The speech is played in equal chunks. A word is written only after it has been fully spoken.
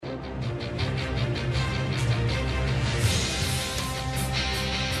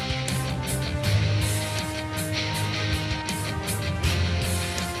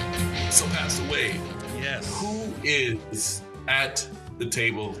Yes. Who is at the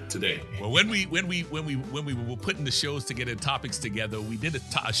table today? Well, when we were putting the shows together, topics together, we did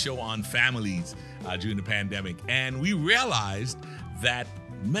a show on families during the pandemic, and we realized that,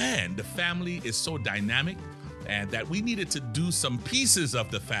 man, the family is so dynamic, and that we needed to do some pieces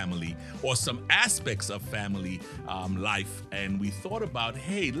of the family or some aspects of family life. And we thought about,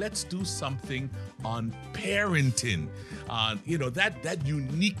 hey, let's do something on parenting. That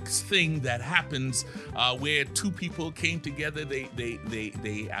unique thing that happens where two people came together.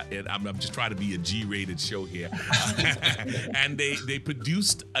 I'm just trying to be a G-rated show here. And they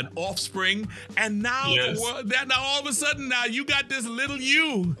produced an offspring. And now, now all of a sudden, now you got this little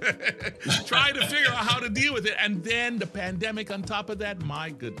you trying to figure out how to deal with it. And then the pandemic on top of that,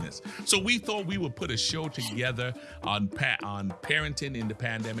 my goodness. So we thought we would put a show together on parenting in the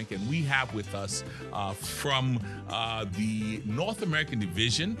pandemic. And we have with us from the North American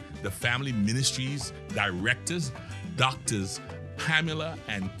Division, the Family Ministries Directors, Doctors Pamela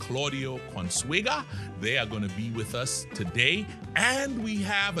and Claudio Consuega. They are going to be with us today. And we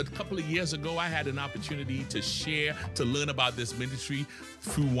have, a couple of years ago, I had an opportunity to learn about this ministry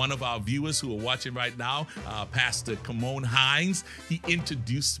through one of our viewers who are watching right now, Pastor Kamon Hines. He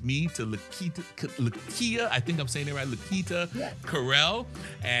introduced me to Lakeita, I think I'm saying it right, Lakeita Carell.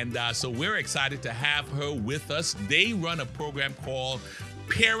 And so we're excited to have her with us. They run a program called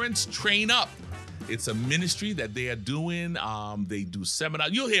Parents Train Up. It's a ministry that they are doing. They do seminars.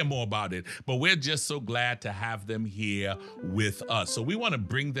 You'll hear more about it, but we're just so glad to have them here with us. So we want to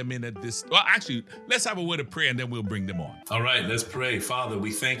bring them in at this. Well, actually, let's have a word of prayer and then we'll bring them on. All right, let's pray. Father,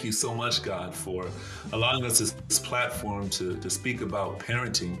 we thank you so much, God, for allowing us this platform to speak about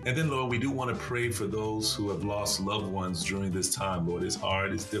parenting. And then, Lord, we do want to pray for those who have lost loved ones during this time. Lord, it's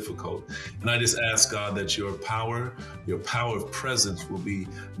hard, it's difficult. And I just ask, God, that your power of presence will be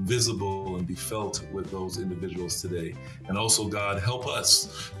visible and be felt with those individuals today. And also, God, help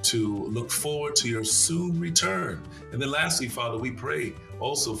us to look forward to your soon return. And then lastly, Father, we pray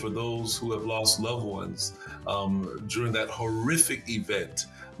also for those who have lost loved ones during that horrific event,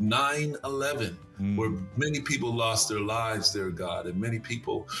 9/11, where many people lost their lives there, God, and many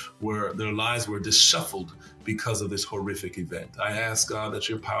people their lives were disshuffled because of this horrific event. I ask, God, that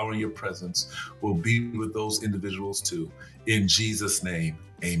your power and your presence will be with those individuals too. In Jesus' name,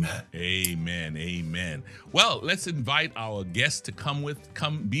 amen. Amen. Amen. Well, let's invite our guest to come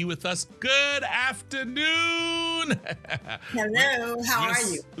be with us. Good afternoon. Hello. How are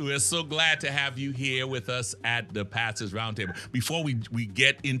you? We're so glad to have you here with us at the Pastors Roundtable. Before we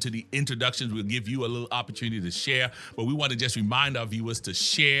get into the introductions, we'll give you a little opportunity to share, but we want to just remind our viewers to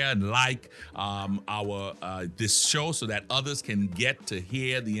share and like our this show so that others can get to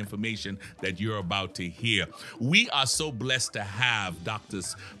hear the information that you're about to hear. We are so blessed to have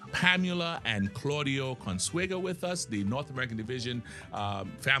Doctors Pamela and Claudio Consuega with us, the North American Division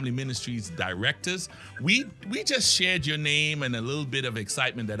Family Ministries Directors. We just shared your name and a little bit of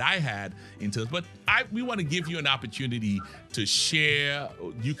excitement that I had into it, but we want to give you an opportunity to share.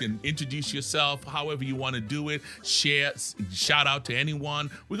 You can introduce yourself however you want to do it. Share, shout out to anyone.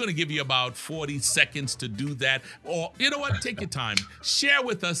 We're going to give you about 40 seconds to do that. Or, you know what? Take your time. Share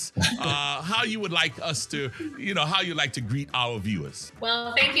with us how you would like us to, how you like to greet our viewers.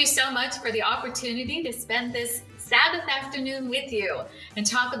 Well, thank you so much for the opportunity to spend this Sabbath afternoon with you and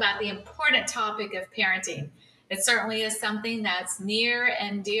talk about the important topic of parenting. It certainly is something that's near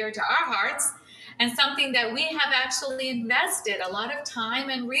and dear to our hearts, and something that we have actually invested a lot of time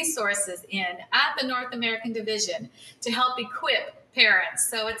and resources in at the North American Division to help equip parents.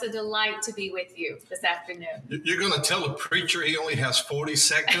 So it's a delight to be with you this afternoon. You're going to tell a preacher he only has 40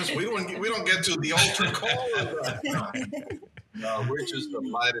 seconds? We don't get to the altar call. We're just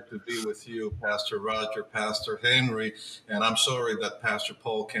delighted to be with you, Pastor Roger, Pastor Henry, and I'm sorry that Pastor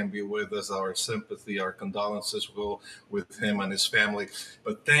Paul can't be with us. Our sympathy, our condolences go with him and his family.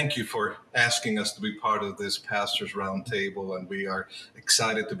 But thank you for asking us to be part of this Pastors Roundtable, and we are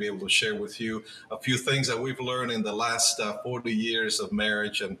excited to be able to share with you a few things that we've learned in the last 40 years of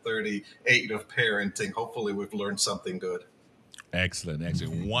marriage and 38 of parenting. Hopefully we've learned something good. Excellent.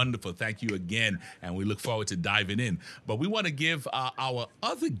 Wonderful. Thank you again. And we look forward to diving in. But we want to give our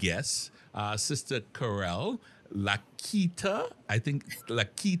other guests, Sister Carell, Lakeita, I think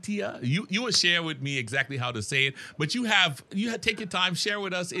Laketia. You will share with me exactly how to say it, but you take your time, share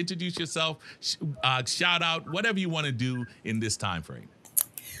with us, introduce yourself, shout out, whatever you want to do in this time frame.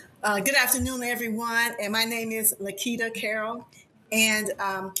 Good afternoon, everyone. And my name is Lakeita Carell. And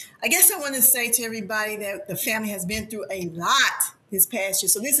I guess I want to say to everybody that the family has been through a lot this past year.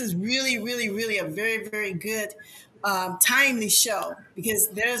 So this is really, really, really a very, very good timely show, because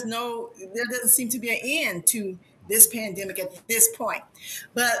there doesn't seem to be an end to this pandemic at this point.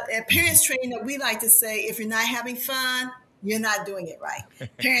 But at Parents Training, we like to say, if you're not having fun, you're not doing it right.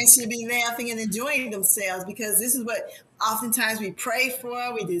 Parents should be laughing and enjoying themselves, because this is what oftentimes we pray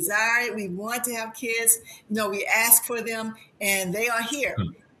for, we desire it, we want to have kids, we ask for them, and they are here.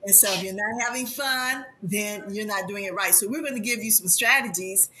 And so if you're not having fun, then you're not doing it right. So we're going to give you some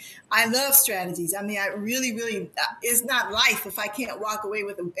strategies. I love strategies. I mean, I really, really, it's not life if I can't walk away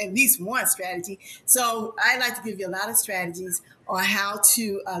with at least one strategy. So I like to give you a lot of strategies on how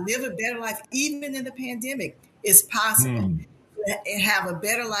to live a better life, even in the pandemic. It's possible to have a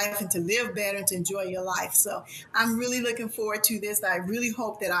better life and to live better and to enjoy your life. So I'm really looking forward to this. I really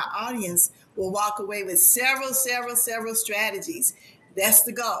hope that our audience will walk away with several strategies. That's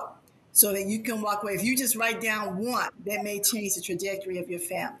the goal, so that you can walk away. If you just write down one, that may change the trajectory of your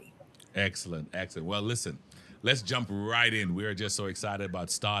family. Excellent. Well, listen, let's jump right in. We're just so excited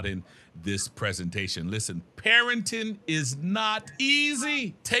about starting this presentation. Listen, parenting is not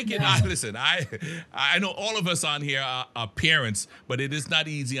easy. Take it. Listen, I know all of us on here are parents, but it is not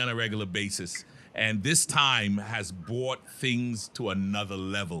easy on a regular basis. And this time has brought things to another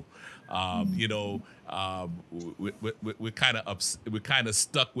level. We're kind of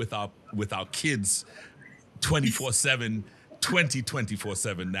stuck with our kids 24/7,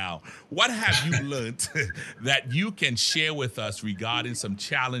 24/7 now. What have you learned that you can share with us regarding some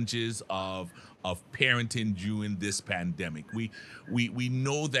challenges of parenting during this pandemic? We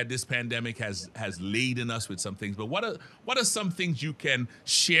know that this pandemic has laden us with some things, but what are some things you can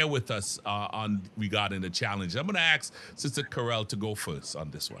share with us on regarding the challenge? I'm going to ask Sister Carell to go first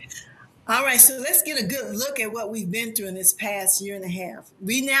on this one. All right, so let's get a good look at what we've been through in this past year and a half.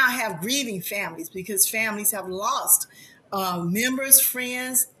 We now have grieving families, because families have lost members,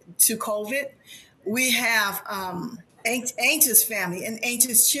 friends to COVID. We have anxious family and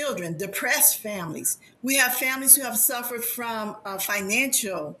anxious children, depressed families. We have families who have suffered from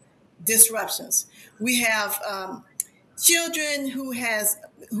financial disruptions. We have children who had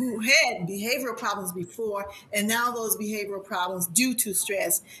behavioral problems before, and now those behavioral problems due to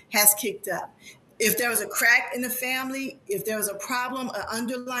stress has kicked up. If there was a crack in the family, if there was a problem, an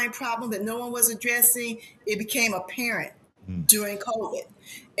underlying problem that no one was addressing, it became apparent during COVID.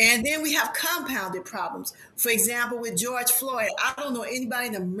 And then we have compounded problems. For example, with George Floyd, I don't know anybody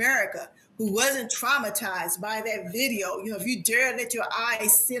in America who wasn't traumatized by that video. If you dare let your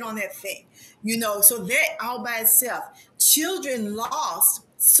eyes sit on that thing, so that all by itself. Children lost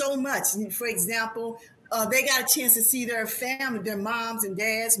so much. For example, they got a chance to see their family, their moms and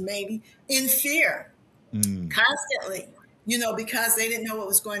dads, maybe in fear constantly, because they didn't know what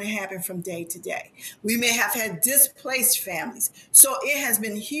was going to happen from day to day. We may have had displaced families. So it has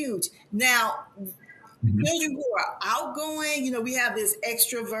been huge. Now, children who are outgoing, we have this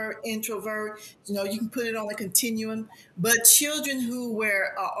extrovert, introvert, you can put it on a continuum, but children who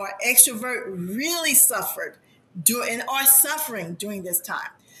are extrovert really suffered and are suffering during this time.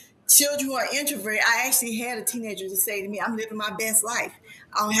 Children who are introverted, I actually had a teenager to say to me, I'm living my best life.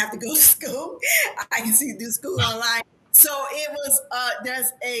 I don't have to go to school. I can do school online. So it was,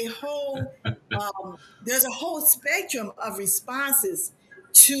 there's a whole spectrum of responses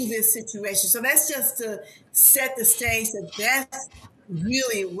to this situation. So that's just to set the stage that that's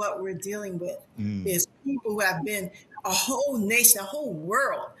really what we're dealing with is people who have been, a whole nation, a whole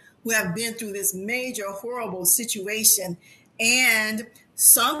world who have been through this major, horrible situation. And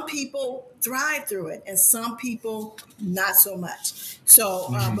some people thrive through it and some people not so much. So,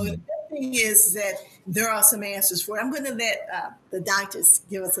 but the thing is that there are some answers for it. I'm going to let the doctors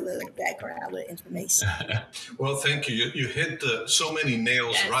give us a little background, a little information. Well, thank you. You hit so many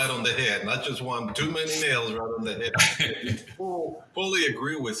nails right on the head. Not just one, too many nails right on the head. Fully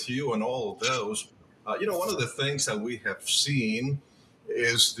agree with you on all of those. One of the things that we have seen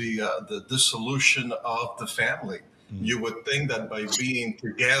is the dissolution of the family. You would think that by being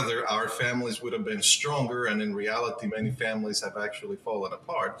together, our families would have been stronger. And in reality, many families have actually fallen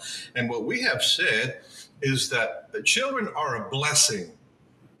apart. And what we have said is that the children are a blessing,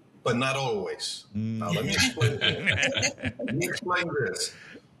 but not always. Now, let me explain this.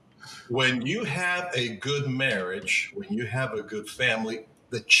 When you have a good marriage, when you have a good family,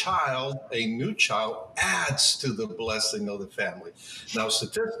 the child, a new child, adds to the blessing of the family. Now,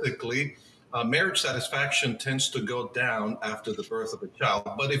 statistically, marriage satisfaction tends to go down after the birth of a child.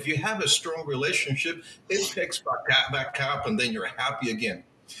 But if you have a strong relationship, it picks back up and then you're happy again.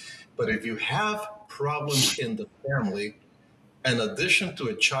 But if you have problems in the family, an addition to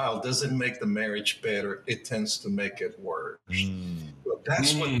a child doesn't make the marriage better. It tends to make it worse. So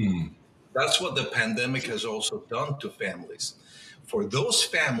That's what the pandemic has also done to families. For those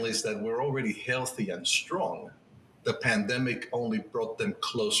families that were already healthy and strong, the pandemic only brought them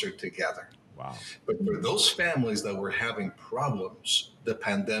closer together. Wow. But for those families that were having problems, the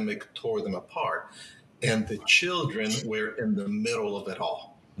pandemic tore them apart. And the children were in the middle of it all.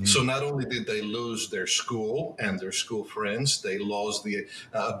 So not only did they lose their school and their school friends, they lost the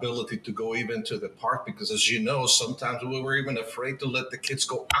ability to go even to the park because, as you know, sometimes we were even afraid to let the kids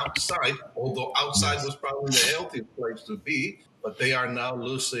go outside, although outside was probably the healthiest place to be. But they are now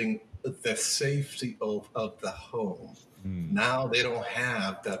losing the safety of the home. Now they don't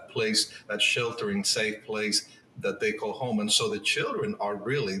have that place, that sheltering, safe place that they call home. And so the children are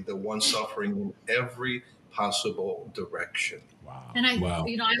really the ones suffering in every possible direction. Wow. And Wow.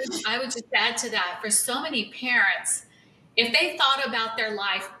 I would just add to that, for so many parents, if they thought about their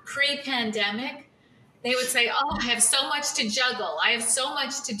life pre-pandemic, they would say, oh, I have so much to juggle. I have so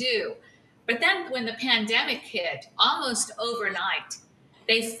much to do. But then when the pandemic hit, almost overnight,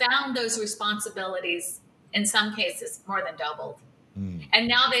 they found those responsibilities, in some cases, more than doubled. And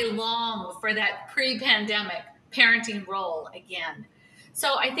now they long for that pre-pandemic parenting role again.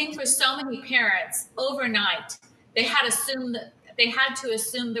 So I think for so many parents, overnight, they had to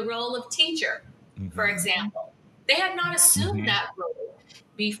assume the role of teacher, for example. They had not assumed that role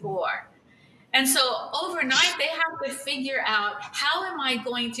before. And so overnight, they have to figure out, how am I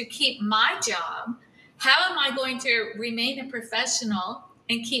going to keep my job? How am I going to remain a professional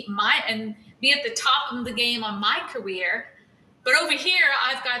and and be at the top of the game on my career? But over here,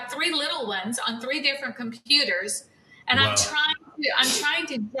 I've got 3 little ones on 3 different computers, and Wow. I'm trying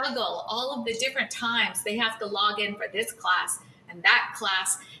to juggle all of the different times they have to log in for this class and that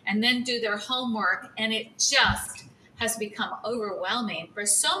class, and then do their homework. And it just has become overwhelming for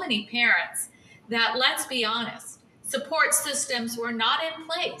so many parents that, let's be honest, support systems were not in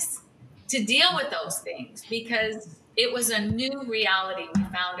place to deal with those things because it was a new reality we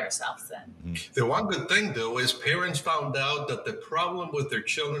found ourselves in. The one good thing, though, is parents found out that the problem with their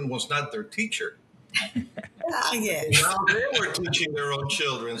children was not their teacher. Yes. Now they were teaching their own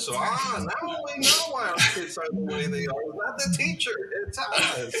children. So, now we know why our kids are the way they are. It's not the teacher, it's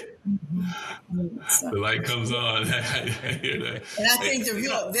us. The light comes on. I hear that. And I think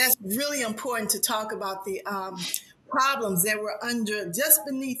that's really important to talk about the problems that were just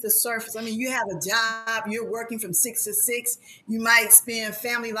beneath the surface. I mean, you have a job, you're working from 6 to 6. You might spend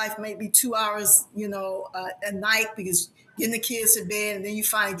family life maybe 2 hours, a night because getting the kids to bed, and then you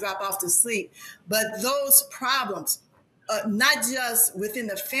finally drop off to sleep. But those problems, not just within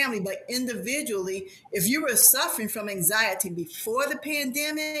the family, but individually, if you were suffering from anxiety before the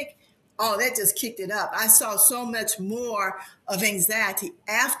pandemic, oh, that just kicked it up. I saw so much more of anxiety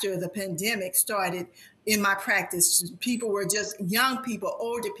after the pandemic started in my practice. People were just young people,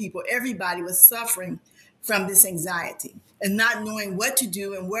 older people, everybody was suffering from this anxiety and not knowing what to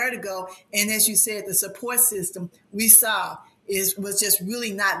do and where to go. And as you said, the support system we saw was just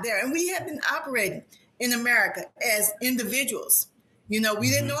really not there. And we have been operating in America as individuals. We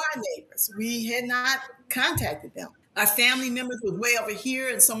didn't know our neighbors. We had not contacted them. Our family members was way over here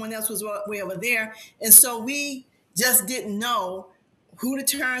and someone else was way over there. And so we just didn't know who to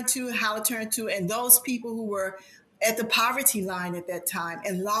turn to, how to turn to. And those people who were at the poverty line at that time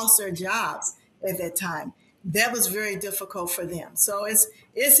and lost their jobs at that time, that was very difficult for them. So it's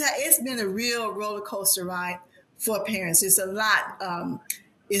been a real roller coaster ride for parents. It's a lot.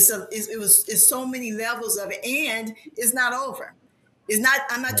 It's so many levels of it, and it's not over.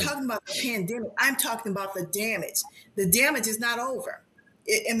 I'm not talking about the pandemic. I'm talking about the damage. The damage is not over.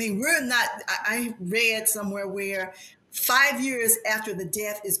 We're not, I read somewhere where 5 years after the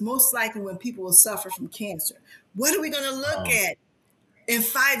death is most likely when people will suffer from cancer. What are we going to look at in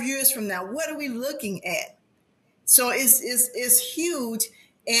 5 years from now? What are we looking at? So it's huge.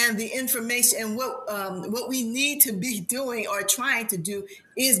 And the information and what we need to be doing or trying to do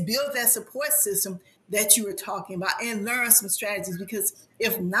is build that support system that you were talking about and learn some strategies, because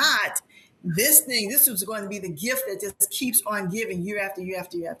if not, this is going to be the gift that just keeps on giving year after year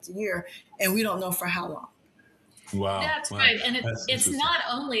after year after year, and we don't know for how long. Wow. That's right. And it's not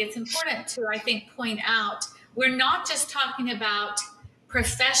only, it's important to, I think, point out, we're not just talking about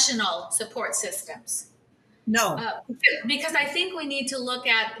professional support systems. No. Because I think we need to look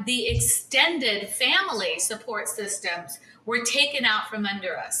at the extended family support systems were taken out from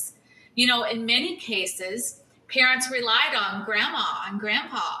under us. In many cases, parents relied on grandma and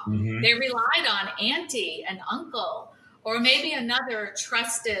grandpa. Mm-hmm. They relied on auntie and uncle, or maybe another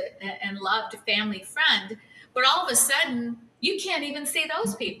trusted and loved family friend. But all of a sudden, you can't even see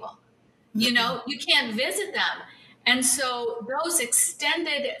those people. You can't visit them. And so those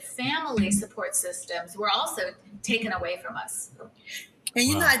extended family support systems were also taken away from us.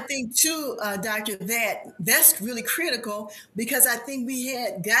 And I think too, Doctor, that's really critical, because I think we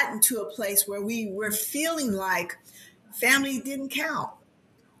had gotten to a place where we were feeling like family didn't count.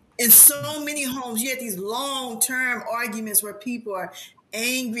 In so many homes, you had these long-term arguments where people are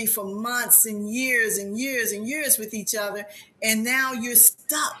angry for months and years and years and years with each other. And now you're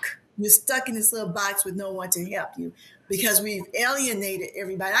stuck. You're stuck in this little box with no one to help you, because we've alienated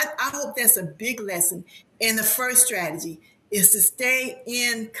everybody. I hope that's a big lesson. And the first strategy is to stay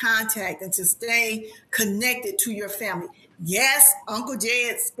in contact and to stay connected to your family. Yes, Uncle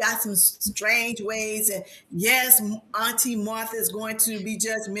Jed's got some strange ways, and yes, Auntie Martha is going to be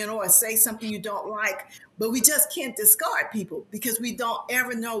judgmental or say something you don't like, but we just can't discard people, because we don't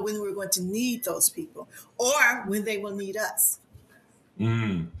ever know when we're going to need those people or when they will need us.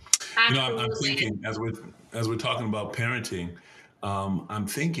 I'm thinking, as we're talking about parenting, I'm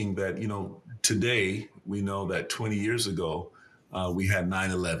thinking that, today we know that 20 years ago we had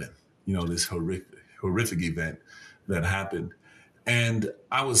 9/11, this horrific event that happened. And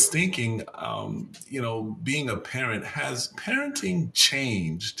I was thinking, being a parent, has parenting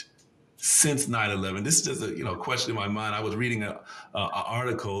changed since 9/11? This is just a question in my mind. I was reading an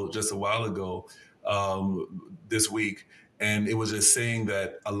article just a while ago this week, and it was just saying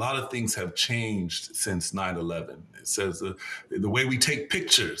that a lot of things have changed since 9/11. It says the way we take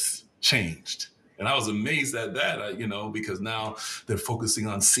pictures changed. And I was amazed at that, because now they're focusing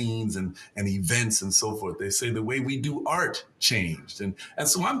on scenes and events and so forth. They say the way we do art changed. And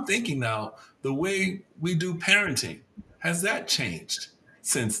so I'm thinking now, the way we do parenting, has that changed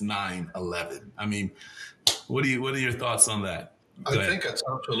since 9/11? I mean, what are your thoughts on that? I think that's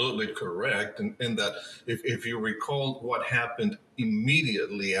absolutely correct. In that if you recall what happened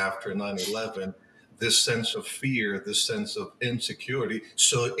immediately after 9/11, this sense of fear, this sense of insecurity.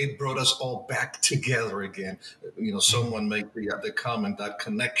 So it brought us all back together again. Someone made the comment, that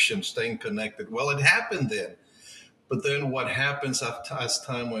connection, staying connected. Well, it happened then. But then what happens as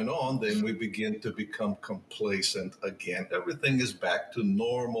time went on, then we begin to become complacent again. Everything is back to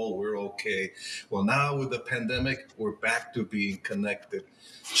normal. We're okay. Well, now with the pandemic, we're back to being connected.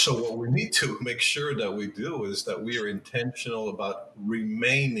 So what we need to make sure that we do is that we are intentional about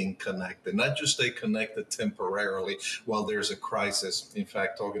remaining connected, not just stay connected temporarily while there's a crisis. In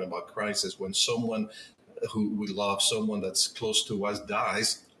fact, talking about crisis, when someone who we love, someone that's close to us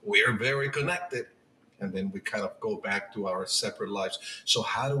dies, we are very connected. And then we kind of go back to our separate lives. So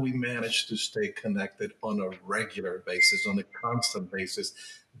how do we manage to stay connected on a regular basis, on a constant basis?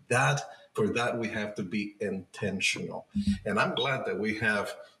 For that, we have to be intentional. And I'm glad that we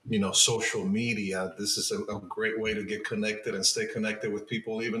have, social media. This is a great way to get connected and stay connected with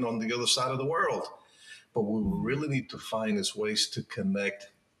people, even on the other side of the world. But what we really need to find is ways to connect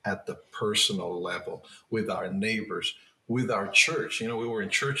at the personal level with our neighbors, with our church. We were in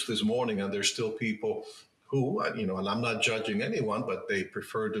church this morning, and there's still people who, and I'm not judging anyone, but they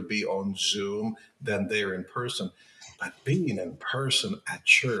prefer to be on Zoom than they're in person. But being in person at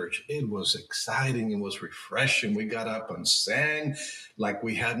church, it was exciting. It was refreshing. We got up and sang like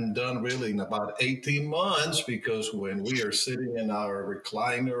we hadn't done really in about 18 months, because when we are sitting in our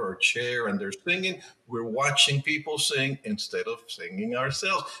recliner or chair and they're singing, we're watching people sing instead of singing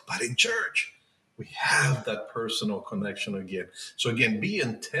ourselves. But in church, we have that personal connection again. So again, be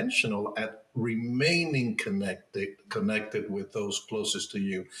intentional at remaining connected with those closest to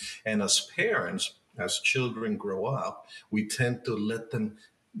you. And as parents, as children grow up, we tend to let them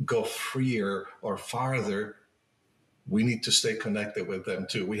go freer or farther. We need to stay connected with them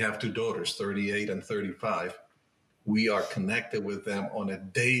too. We have two daughters, 38 and 35. We are connected with them on a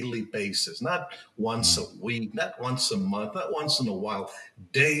daily basis, not once a week, not once a month, not once in a while.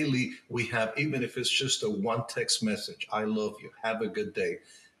 Daily, we have, even if it's just a one text message, I love you, have a good day.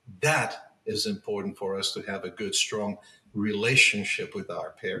 That is important for us to have a good, strong relationship with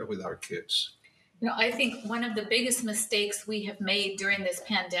our kids. I think one of the biggest mistakes we have made during this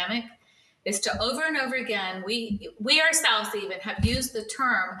pandemic is to over and over again, we ourselves even have used the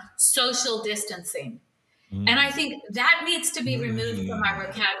term social distancing. And I think that needs to be removed from our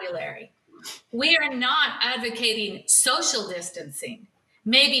vocabulary. We are not advocating social distancing,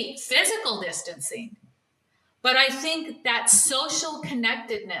 maybe physical distancing, but I think that social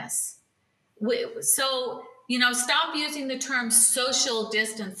connectedness. So, stop using the term social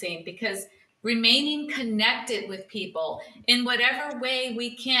distancing, because remaining connected with people in whatever way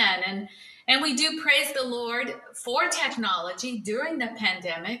we can. And we do praise the Lord for technology during the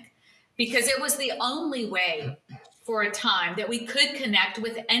pandemic, because it was the only way for a time that we could connect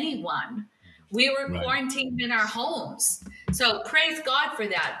with anyone We were Right. quarantined in our homes. So praise God for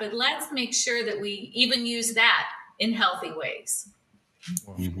that. But let's make sure that we even use that in healthy ways.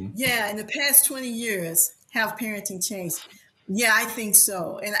 Yeah, in the past 20 years, have parenting changed? Yeah, I think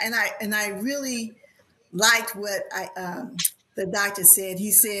so. And I really liked what the doctor said.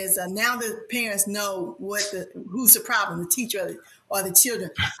 He says now the parents know who's the problem, the teacher or the children.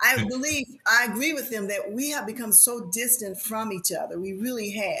 I agree with them that we have become so distant from each other. We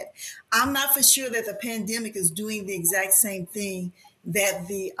really had. I'm not for sure that the pandemic is doing the exact same thing that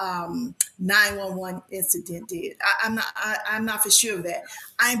the 911 incident did. I'm not for sure of that.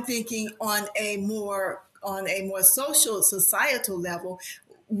 I'm thinking on a more social, societal level,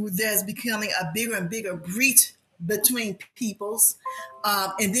 there's becoming a bigger and bigger breach between peoples.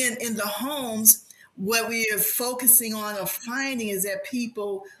 And then in the homes, what we are focusing on or finding is that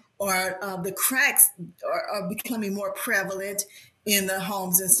people the cracks are becoming more prevalent in the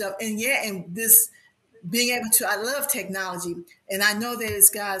homes and stuff. And this being able to, I love technology, and I know that it's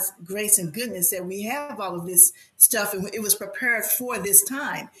God's grace and goodness that we have all of this stuff, and it was prepared for this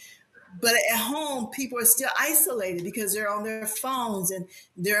time. But at home, people are still isolated because they're on their phones and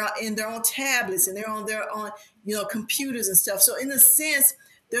they're in their own tablets and they're on their own, computers and stuff. So in a sense,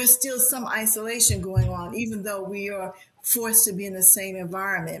 there's still some isolation going on, even though we are forced to be in the same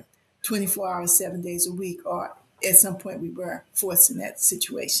environment 24 hours, 7 days a week, or at some point we were forced in that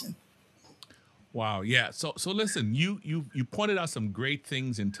situation. Wow. Yeah. So listen, you pointed out some great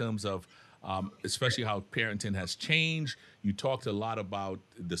things in terms of especially how parenting has changed. You talked a lot about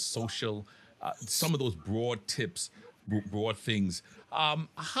the social, some of those broad tips, broad things.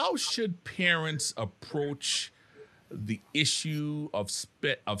 How should parents approach the issue of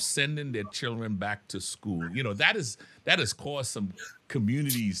sending their children back to school? That has caused some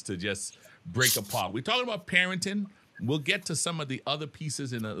communities to just break apart. We're talking about parenting. We'll get to some of the other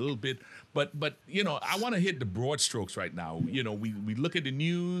pieces in a little bit, but I want to hit the broad strokes right now. We look at the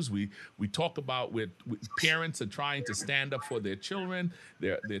news. We talk about with parents are trying to stand up for their children.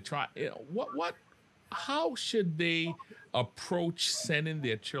 They're trying. How should they approach sending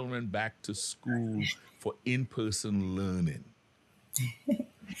their children back to school for in-person learning?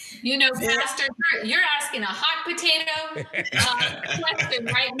 Pastor, you're asking a hot potato question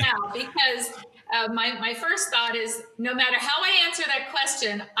right now, because my first thought is, no matter how I answer that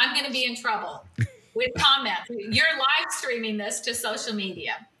question, I'm going to be in trouble with comments. You're live streaming this to social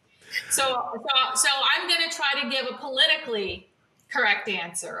media. So I'm going to try to give a politically correct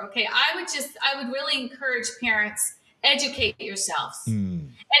answer. Okay. I would really encourage parents, educate yourselves.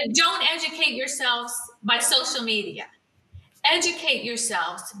 And don't educate yourselves by social media. Educate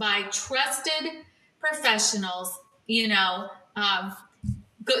yourselves by trusted professionals,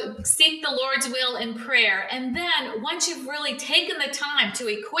 seek the Lord's will in prayer. And then once you've really taken the time to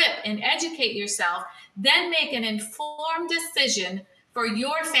equip and educate yourself, then make an informed decision for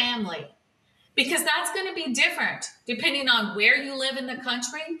your family. Because that's going to be different depending on where you live in the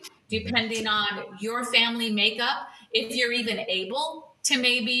country, depending on your family makeup, if you're even able to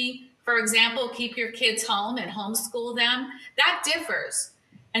maybe, for example, keep your kids home and homeschool them. That differs.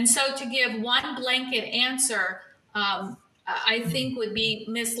 And so to give one blanket answer, I think would be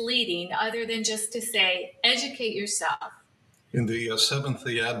misleading, other than just to say, educate yourself. In the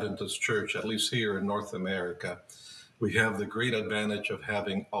Seventh-day Adventist Church, at least here in North America, we have the great advantage of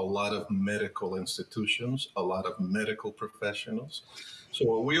having a lot of medical institutions, a lot of medical professionals. So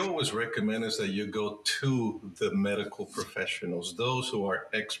what we always recommend is that you go to the medical professionals, those who are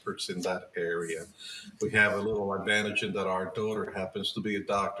experts in that area. We have a little advantage in that our daughter happens to be a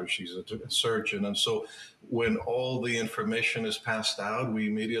doctor. She's a surgeon. And so when all the information is passed out, we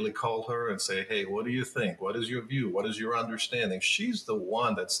immediately call her and say, hey, what do you think? What is your view? What is your understanding? She's the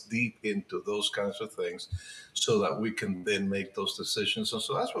one that's deep into those kinds of things so that we can then make those decisions. And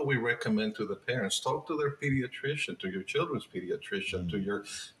so that's what we recommend to the parents. Talk to their pediatrician, to your children's pediatrician, to your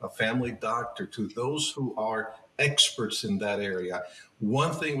family doctor, to those who are experts in that area.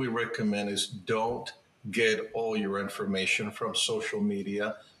 One thing we recommend is don't get all your information from social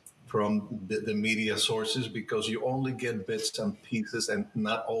media, from the media sources, because you only get bits and pieces and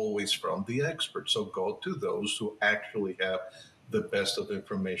not always from the experts. So go to those who actually have the best of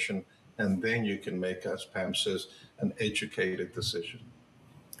information, and then you can make, as Pam says, an educated decision.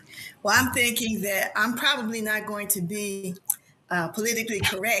 Well, I'm thinking that I'm probably not going to be politically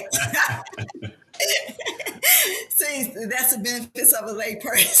correct. See, that's the benefits of a lay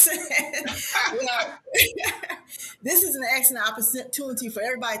person. This is an excellent opportunity for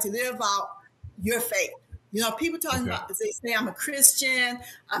everybody to live out your faith. People talking about, they say, I'm a Christian.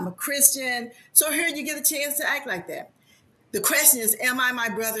 So here you get a chance to act like that. The question is, am I my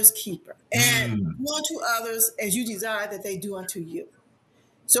brother's keeper? And do unto others as you desire that they do unto you.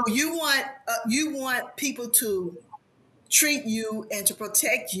 So you want people to treat you and to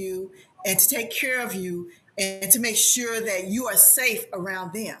protect you and to take care of you and to make sure that you are safe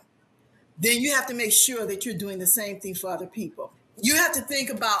around them. Then you have to make sure that you're doing the same thing for other people. You have to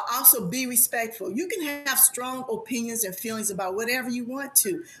think about also be respectful. You can have strong opinions and feelings about whatever you want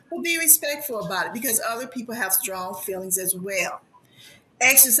to, but be respectful about it because other people have strong feelings as well.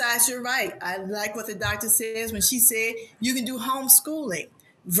 Exercise your right. I like what the doctor says when she said you can do homeschooling,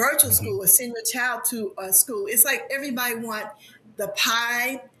 virtual school, or send your child to school. It's like everybody want the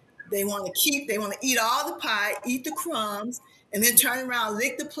pie. They want to eat all the pie, eat the crumbs, and then turn around,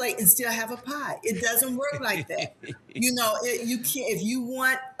 lick the plate, and still have a pie. It doesn't work like that. You can't. If you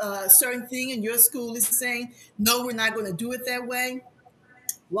want a certain thing and your school is saying, no, we're not going to do it that way,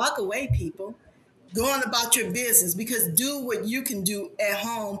 walk away, people. Go on about your business because do what you can do at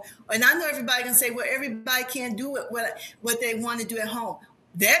home. And I know everybody can say, well, everybody can't do it what they want to do at home.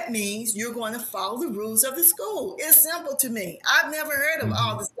 That means you're going to follow the rules of the school. It's simple to me. I've never heard of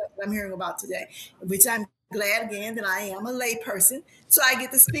all the stuff that I'm hearing about today, which I'm glad again that I am a lay person, so I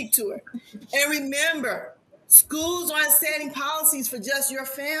get to speak to her. And remember, schools aren't setting policies for just your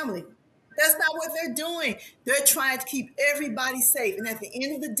family. That's not what they're doing. They're trying to keep everybody safe. And at the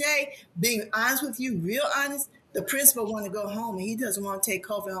end of the day, being honest with you, real honest, the principal wants to go home and he doesn't want to take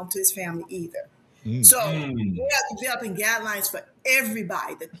COVID home to his family either. So we are developing guidelines for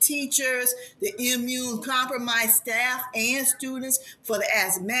everybody, the teachers, the immune compromised staff and students, for the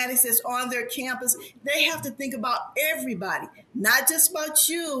asthmatics that's on their campus. They have to think about everybody, not just about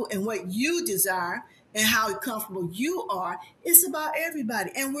you and what you desire and how comfortable you are. It's about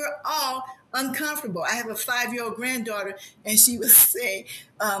everybody. And we're all uncomfortable. I have a 5-year-old granddaughter and she was saying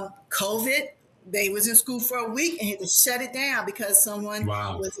COVID, they was in school for a week and had to shut it down because someone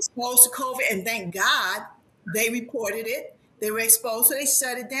was exposed to COVID. And thank God they reported it. They were exposed, so they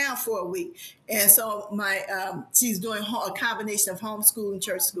shut it down for a week. And so she's doing a combination of homeschooling,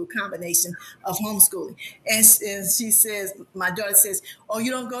 church school, combination of homeschooling. And she says, my daughter says, oh,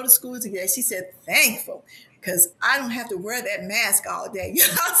 you don't go to school today? She said, thankful, because I don't have to wear that mask all day.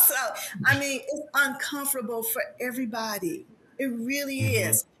 So, I mean, it's uncomfortable for everybody. It really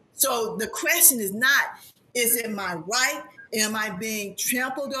is. So the question is not, is it my right? Am I being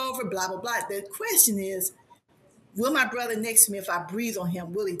trampled over? Blah, blah, blah. The question is, will my brother next to me, if I breathe on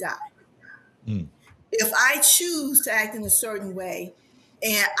him, will he die? If I choose to act in a certain way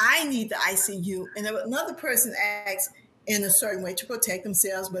and I need the ICU and another person acts in a certain way to protect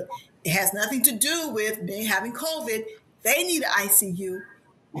themselves, but it has nothing to do with having COVID, they need an ICU,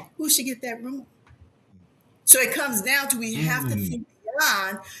 who should get that room? So it comes down to we have to think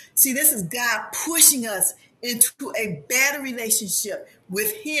beyond. See, this is God pushing us into a better relationship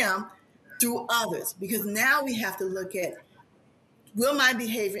with him through others, because now we have to look at, will my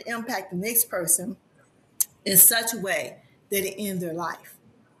behavior impact the next person in such a way that it ends their life?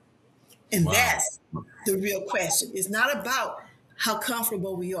 And that's the real question. It's not about how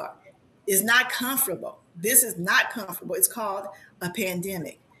comfortable we are. It's not comfortable. This is not comfortable. It's called a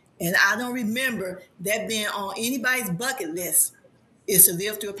pandemic. And I don't remember that being on anybody's bucket list is to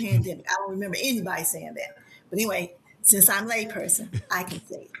live through a pandemic. I don't remember anybody saying that. But anyway, since I'm a layperson, I can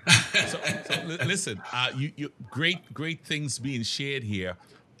say it. So listen, you great things being shared here,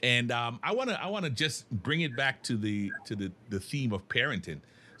 and I wanna just bring it back to the theme of parenting.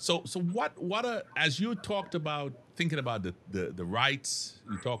 So what as you talked about thinking about the rights,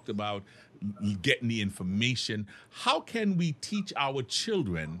 you talked about getting the information. How can we teach our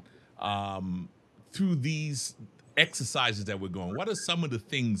children through these exercises that we're going? What are some of the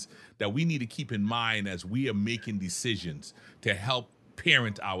things that we need to keep in mind as we are making decisions to help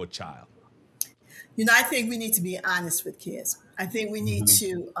parent our child? I think we need to be honest with kids. I think we need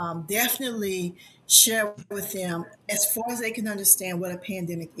to definitely share with them as far as they can understand what a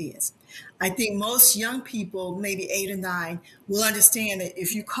pandemic is. I think most young people, maybe 8 or 9, will understand that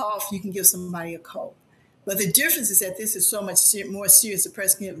if you cough, you can give somebody a cold. But the difference is that this is so much more serious. The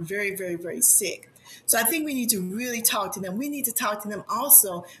person can get very, very, very sick. So I think we need to really talk to them. We need to talk to them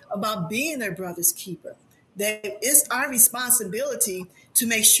also about being their brother's keeper. That it's our responsibility to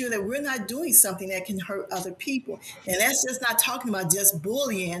make sure that we're not doing something that can hurt other people. And that's just not talking about just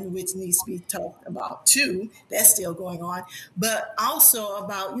bullying, which needs to be talked about too. That's still going on. But also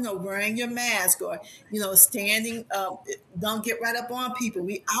about, wearing your mask or, standing up. Don't get right up on people.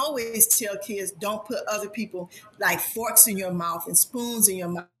 We always tell kids, don't put other people like forks in your mouth and spoons in your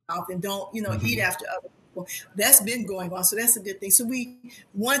mouth and don't, eat after other people. people. That's been going on. So that's a good thing. So we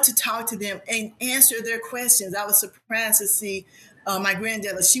want to talk to them and answer their questions. I was surprised to see my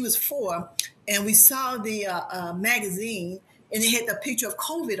granddaughter, she was 4, and we saw the magazine, and it had the picture of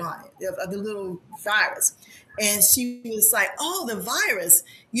COVID on it, of the little virus. And she was like, oh, the virus,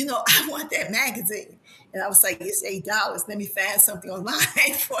 I want that magazine. And I was like, it's $8. Let me find something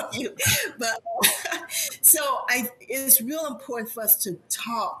online for you. But it's real important for us to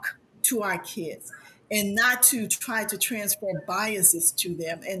talk to our kids and not to try to transfer biases to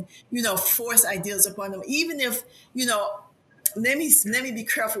them and, force ideas upon them. Even if, let me be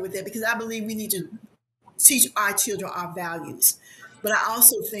careful with that, because I believe we need to teach our children our values. But I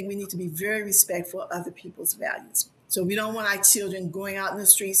also think we need to be very respectful of other people's values. So we don't want our children going out in the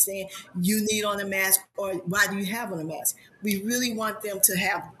street saying, you need on a mask, or why do you have on a mask? We really want them to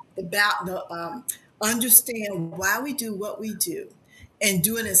have understand why we do what we do, and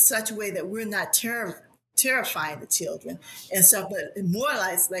do it in such a way that we're not terrifying the children and stuff, but more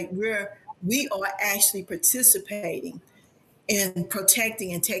like we are actually participating in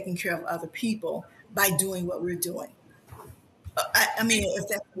protecting and taking care of other people by doing what we're doing. I mean, if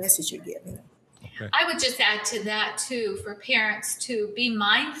that's the message you're giving them. I would just add to that, too, for parents to be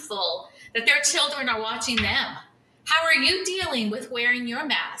mindful that their children are watching them. How are you dealing with wearing your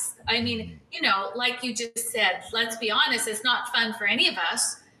mask? I mean, like you just said, let's be honest, it's not fun for any of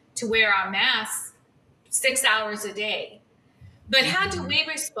us to wear our masks 6 hours a day. But how do we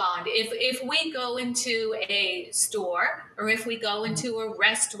respond if we go into a store, or if we go into a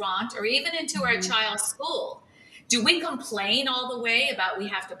restaurant, or even into our child's school? Do we complain all the way about we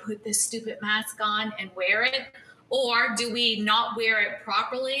have to put this stupid mask on and wear it? Or do we not wear it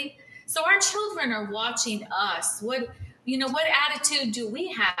properly? So our children are watching us. What attitude do we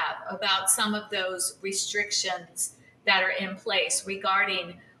have about some of those restrictions that are in place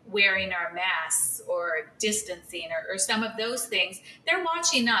regarding wearing our masks or distancing or some of those things? They're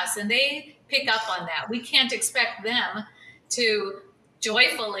watching us and they pick up on that. We can't expect them to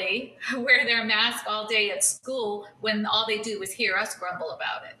joyfully wear their mask all day at school when all they do is hear us grumble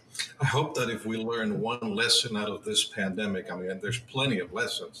about it. I hope that if we learn one lesson out of this pandemic, I mean, there's plenty of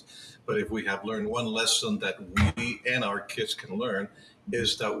lessons, but if we have learned one lesson that we and our kids can learn,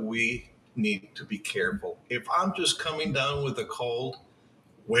 is that we need to be careful. If I'm just coming down with a cold,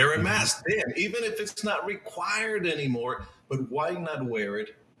 wear a mask then, even if it's not required anymore. But why not wear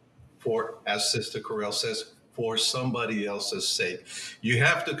it for, as Sister Correll says, for somebody else's sake? You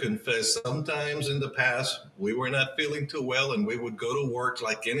have to confess, sometimes in the past, we were not feeling too well and we would go to work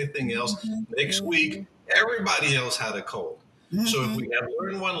like anything else. Next week, everybody else had a cold. So if we have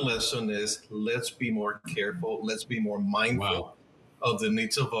learned one lesson, is let's be more careful. Let's be more mindful of the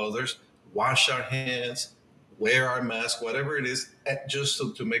needs of others. Wash our hands, wear our mask, whatever it is, just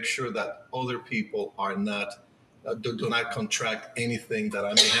to make sure that other people are not, do not contract anything that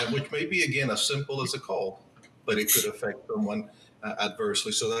I may have, which may be, again, as simple as a cold, but it could affect someone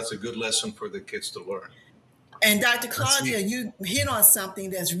adversely. So that's a good lesson for the kids to learn. And Dr. Claudia, you hit on something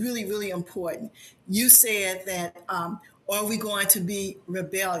that's really, really important. You said that, are we going to be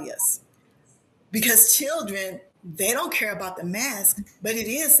rebellious? Because children, they don't care about the mask, but it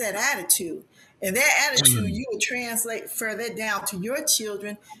is that attitude. And that attitude, you will translate further down to your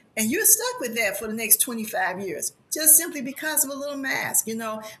children, and you're stuck with that for the next 25 years, just simply because of a little mask,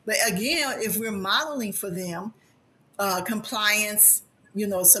 But again, if we're modeling for them compliance,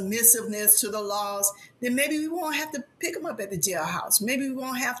 submissiveness to the laws, then maybe we won't have to pick them up at the jailhouse. Maybe we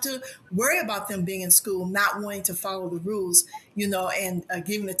won't have to worry about them being in school, not wanting to follow the rules, and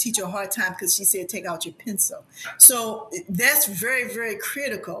giving the teacher a hard time because she said, take out your pencil. So that's very, very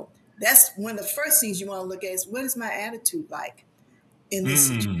critical. That's one of the first things you want to look at is, what is my attitude like in this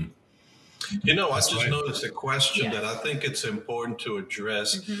situation? I just noticed a question that I think it's important to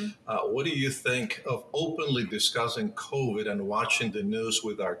address. What do you think of openly discussing COVID and watching the news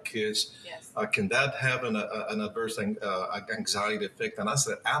with our kids? Yes. Can that have an adverse anxiety effect? And I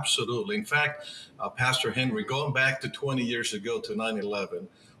said, absolutely. In fact, Pastor Henry, going back to 20 years ago to 9/11,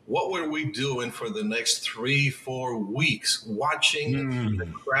 what were we doing for the next 3-4 weeks? Watching the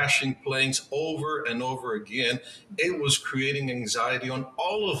crashing planes over and over again. It was creating anxiety on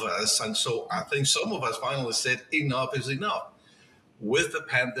all of us. And so I think some of us finally said, enough is enough. With the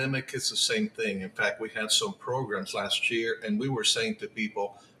pandemic, it's the same thing. In fact, we had some programs last year, and we were saying to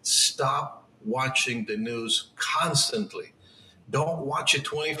people, stop watching the news constantly. Don't watch it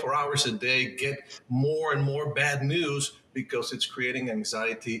 24 hours a day. Get more and more bad news, because it's creating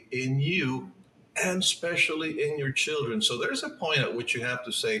anxiety in you and especially in your children. So there's a point at which you have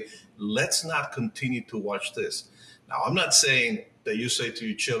to say, let's not continue to watch this. Now, I'm not saying that you say to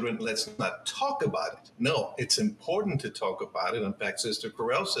your children, let's not talk about it. No, it's important to talk about it. In fact, Sister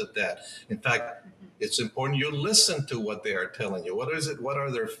Correll said that. In fact, it's important you listen to what they are telling you. What is it? What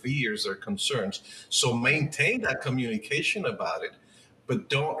are their fears, their concerns? So maintain that communication about it, but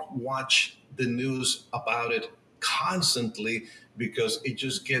don't watch the news about it constantly, because it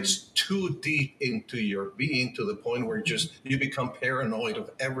just gets too deep into your being to the point where you become paranoid of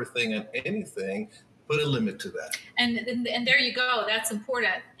everything and anything. Put a limit to that. And there you go. That's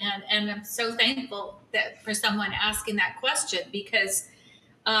important. And I'm so thankful that for someone asking that question, because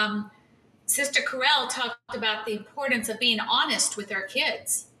Sister Correll talked about the importance of being honest with our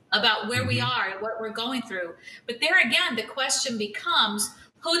kids about where we are and what we're going through. But there again, the question becomes,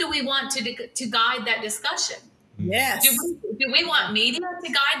 who do we want to guide that discussion? Yes. Do we want media to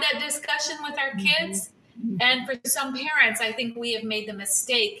guide that discussion with our kids? And for some parents, I think we have made the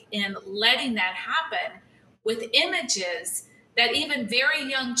mistake in letting that happen with images that even very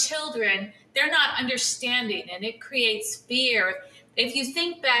young children, they're not understanding, and it creates fear. If you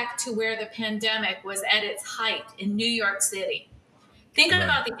think back to where the pandemic was at its height in New York City, think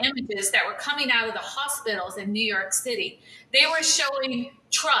about the images that were coming out of the hospitals in New York City. They were showing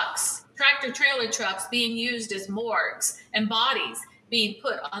trucks, tractor trailer trucks being used as morgues and bodies being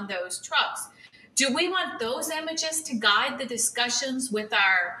put on those trucks. Do we want those images to guide the discussions with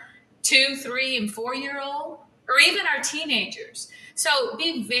our 2, 3, and 4-year-old, or even our teenagers? So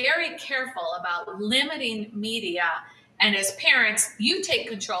be very careful about limiting media. And as parents, you take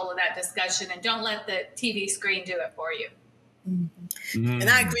control of that discussion and don't let the TV screen do it for you. And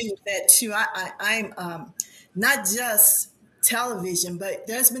I agree with that too. I'm not just television, but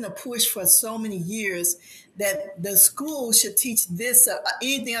there's been a push for so many years that the school should teach this,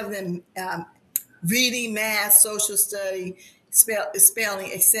 anything other than reading, math, social study,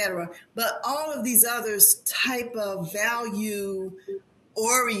 spelling, etc. But all of these others type of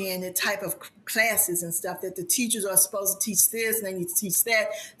value-oriented type of classes and stuff, that the teachers are supposed to teach this and they need to teach that.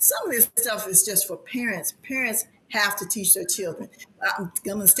 Some of this stuff is just for parents. Parents have to teach their children. I'm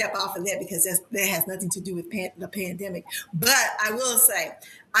going to step off of that because that has nothing to do with the pandemic. But I will say,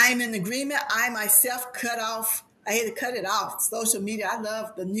 I'm in agreement. I myself I had to cut it off. Social media, I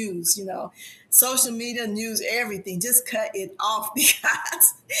love the news, social media, news, everything. Just cut it off,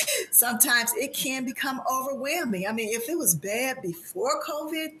 because sometimes it can become overwhelming. I mean, if it was bad before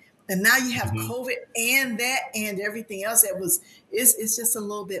COVID, and now you have COVID and that and everything else, it's just a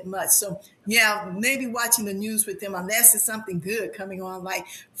little bit much. So yeah, maybe watching the news with them, unless it's something good coming on, like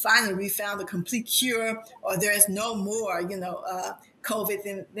finally we found a complete cure, or there's no more,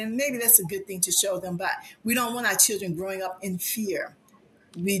 COVID, then maybe that's a good thing to show them. But we don't want our children growing up in fear.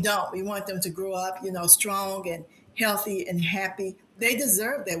 We don't. We want them to grow up, strong and healthy and happy. They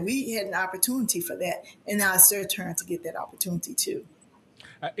deserve that. We had an opportunity for that, and now it's their turn to get that opportunity too.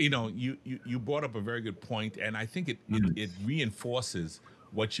 You brought up a very good point, and I think it reinforces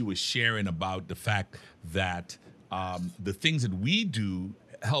what you were sharing about the fact that the things that we do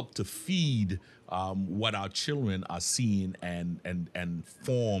help to feed what our children are seeing and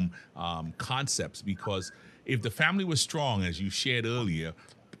form concepts. Because if the family was strong, as you shared earlier,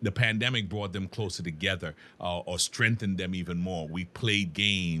 the pandemic brought them closer together, or strengthened them even more. We played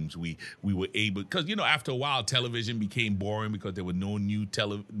games. We were able, because after a while television became boring because there were no new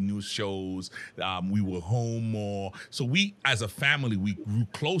shows. We were home more, so we as a family we grew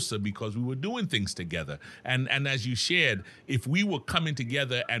closer because we were doing things together. And as you shared, if we were coming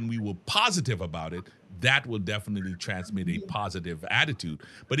together and we were positive about it, that will definitely transmit a positive attitude.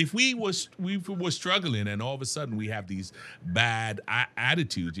 But if we were struggling and all of a sudden we have these bad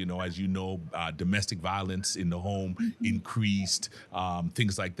attitudes, as domestic violence in the home increased,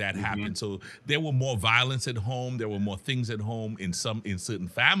 things like that happened. So there were more violence at home. There were more things at home in certain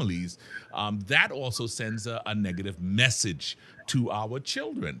families. That also sends a negative message to our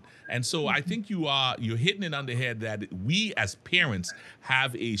children. And so I think you're hitting it on the head that we as parents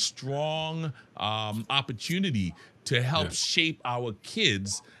have a strong opportunity to help shape our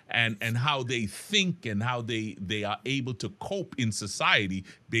kids and how they think and how they are able to cope in society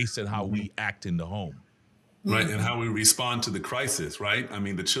based on how we act in the home. Right, and how we respond to the crisis, right? I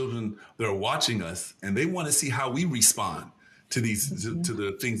mean, the children, they're watching us and they want to see how we respond to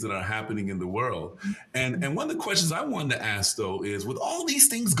the things that are happening in the world. And one of the questions I wanted to ask, though, is with all these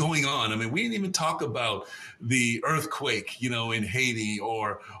things going on, I mean, we didn't even talk about the earthquake, in Haiti,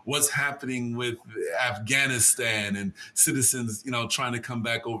 or what's happening with Afghanistan and citizens, trying to come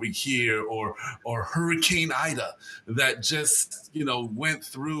back over here, or Hurricane Ida that just, went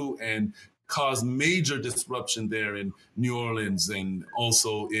through and caused major disruption there in New Orleans and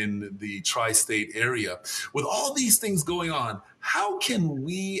also in the tri-state area. With all these things going on, how can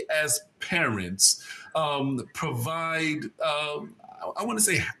we as parents provide, I want to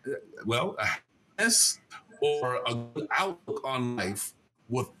say, well, a happiness or a good outlook on life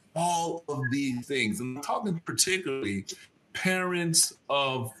with all of these things? And I'm talking particularly parents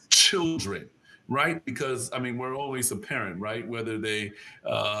of children, right? Because I mean, we're always a parent, right? Whether they,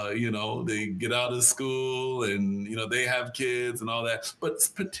 they get out of school and, they have kids and all that, but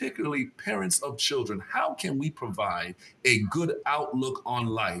particularly parents of children. How can we provide a good outlook on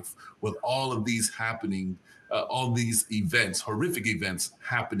life with all of these happening, all these events, horrific events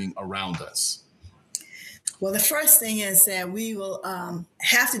happening around us? Well, the first thing is that we will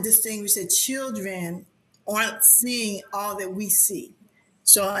have to distinguish that children aren't seeing all that we see.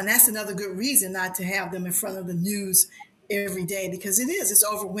 So, and that's another good reason not to have them in front of the news every day, because it's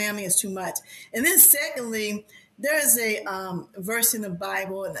overwhelming, it's too much. And then secondly, there's a verse in the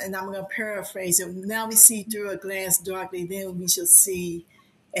Bible, and I'm going to paraphrase it. Now we see through a glass darkly, then we shall see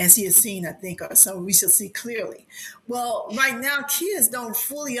as he has seen, I think, or so we shall see clearly. Well, right now, kids don't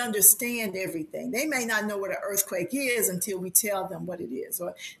fully understand everything. They may not know what an earthquake is until we tell them what it is,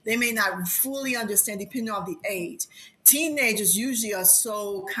 or they may not fully understand, depending on the age. Teenagers usually are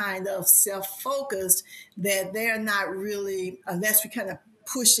so kind of self-focused that they're not really, unless we kind of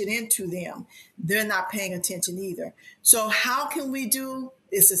push it into them, they're not paying attention either. So how can we do?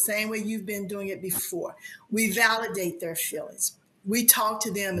 It's the same way you've been doing it before. We validate their feelings. We talk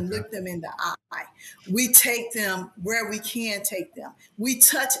to them and look them in the eye. We take them where we can take them. We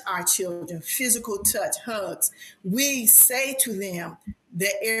touch our children, physical touch, hugs. We say to them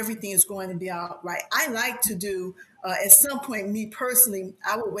that everything is going to be all right. I like to do, at some point, me personally,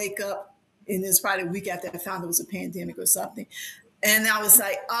 I would wake up, and it's probably a week after I found there was a pandemic or something. And I was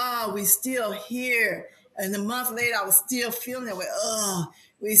like, we still here. And a month later, I was still feeling that way.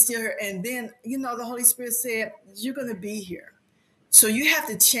 We still here. And then, the Holy Spirit said, you're going to be here. So you have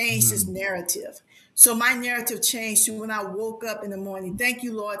to change this narrative. So my narrative changed to when I woke up in the morning. Thank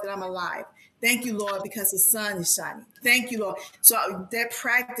you, Lord, that I'm alive. Thank you, Lord, because the sun is shining. Thank you, Lord. So that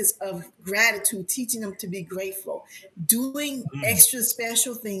practice of gratitude, teaching them to be grateful, doing extra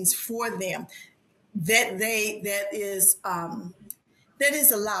special things for them that is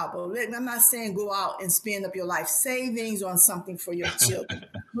allowable. I'm not saying go out and spend up your life savings on something for your children.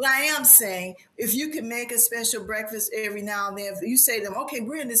 But I am saying if you can make a special breakfast every now and then, if you say to them, okay,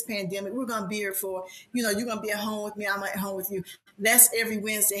 we're in this pandemic, we're going to be here for, you're going to be at home with me, I'm at home with you. Let's every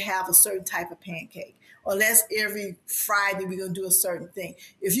Wednesday have a certain type of pancake. Or let's every Friday we're going to do a certain thing.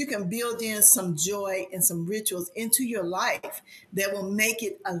 If you can build in some joy and some rituals into your life, that will make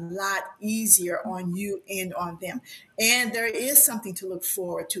it a lot easier on you and on them. And there is something to look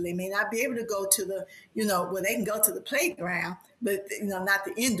forward to. They may not be able to go to the, they can go to the playground, but, not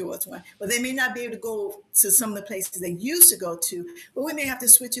the indoors one. But they may not be able to go to some of the places they used to go to. But we may have to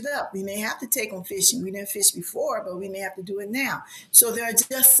switch it up. We may have to take them fishing. We didn't fish before, but we may have to do it now. So there are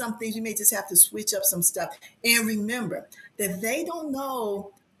just some things you may just have to switch up some stuff. And remember that they don't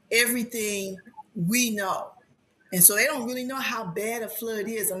know everything we know. And so they don't really know how bad a flood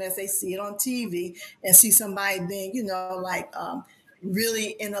is unless they see it on TV and see somebody being,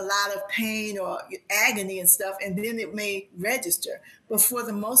 really in a lot of pain or agony and stuff. And then it may register. But for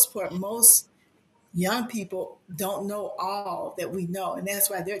the most part, most young people don't know all that we know. And that's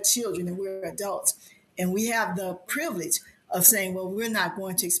why they're children and we're adults. And we have the privilege of saying, well, we're not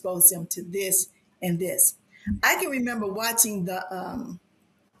going to expose them to this and this. I can remember watching the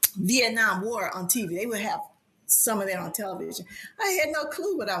Vietnam War on TV. They would have some of that on television. I had no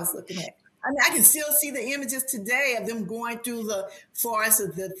clue what I was looking at. I mean, I can still see the images today of them going through the forest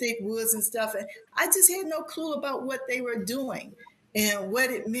of the thick woods and stuff. And I just had no clue about what they were doing and what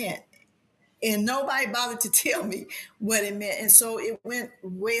it meant. And nobody bothered to tell me what it meant. And so it went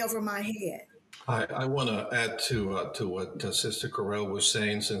way over my head. I want to add to what Sister Correll was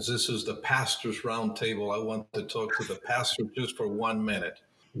saying. Since this is the Pastor's Roundtable, I want to talk to the pastor just for 1 minute.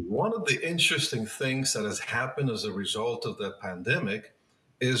 One of the interesting things that has happened as a result of the pandemic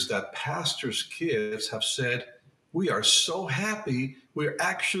is that pastors' kids have said, we are so happy we're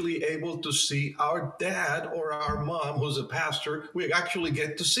actually able to see our dad or our mom, who's a pastor. We actually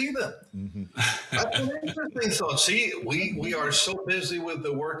get to see them. Mm-hmm. That's an interesting thought. See, we are so busy with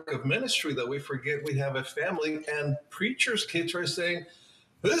the work of ministry that we forget we have a family, and preachers' kids are saying,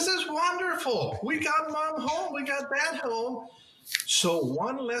 this is wonderful. We got mom home. We got dad home. So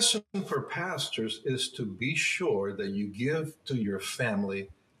one lesson for pastors is to be sure that you give to your family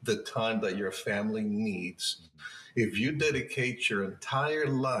the time that your family needs. If you dedicate your entire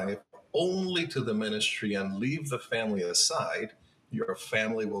life only to the ministry and leave the family aside, your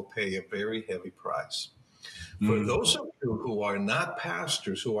family will pay a very heavy price. For those of you who are not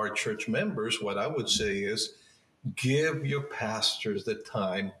pastors, who are church members, what I would say is give your pastors the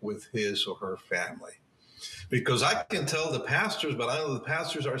time with his or her family. Because I can tell the pastors, but I know the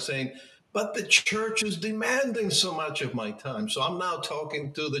pastors are saying, but the church is demanding so much of my time. So I'm now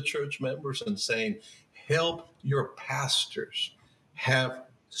talking to the church members and saying, help your pastors have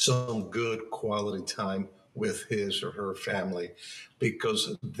some good quality time with his or her family,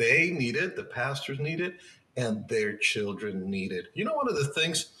 because they need it, the pastors need it, and their children need it. You know, one of the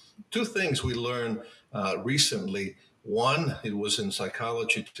things, two things we learned recently. One, it was in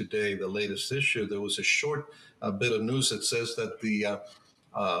Psychology Today, the latest issue. There was a short bit of news that says that the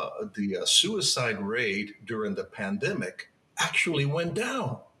suicide rate during the pandemic actually went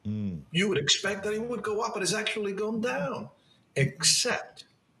down. You would expect that it would go up, but it's actually gone down, except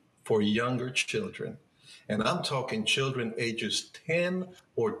for younger children. And I'm talking children ages 10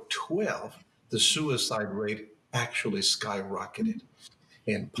 or 12, the suicide rate actually skyrocketed.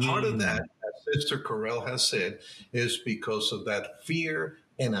 And part of that, as Sister Correll has said, is because of that fear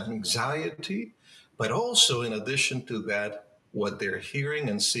and anxiety, but also in addition to that, what they're hearing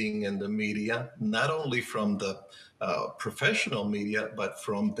and seeing in the media, not only from the professional media, but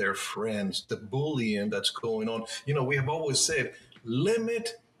from their friends, the bullying that's going on. You know, we have always said,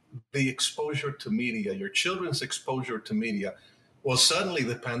 limit the exposure to media, your children's exposure to media. Well, suddenly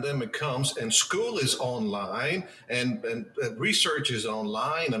the pandemic comes and school is online and research is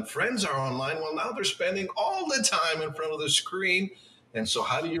online and friends are online. Well, now they're spending all the time in front of the screen. And so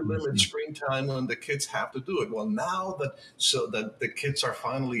how do you limit screen time when the kids have to do it? Well, now that so that the kids are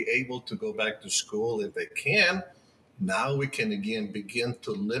finally able to go back to school if they can, now we can again begin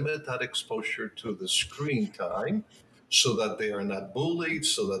to limit that exposure to the screen time so that they are not bullied,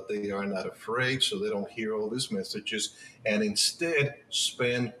 so that they are not afraid, so they don't hear all these messages, and instead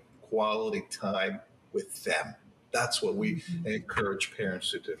spend quality time with them. That's what we encourage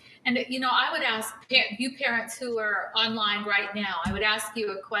parents to do. And, you know, I would ask you parents who are online right now, I would ask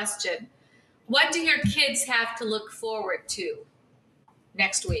you a question. What do your kids have to look forward to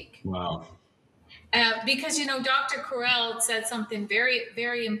next week? Wow. Because, you know, Dr. Correll said something very,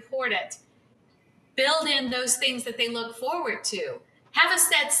 very important. Build in those things that they look forward to. Have a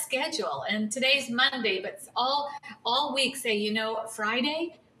set schedule. And today's Monday, but all week say, you know,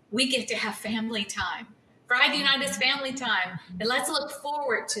 Friday, we get to have family time. Friday night is family time. And let's look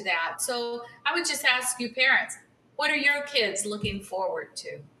forward to that. So I would just ask you parents, what are your kids looking forward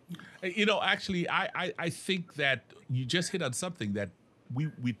to? You know, actually, I think that you just hit on something that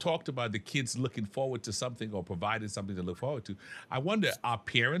we talked about, the kids looking forward to something or providing something to look forward to. I wonder, are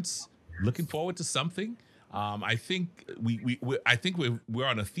parents looking forward to something? I think we're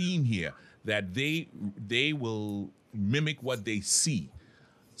on a theme here that they will mimic what they see.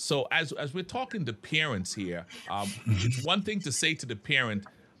 So as we're talking to parents here, it's one thing to say to the parent,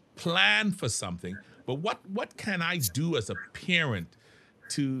 plan for something, but what can I do as a parent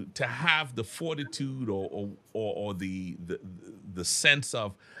to have the fortitude or the sense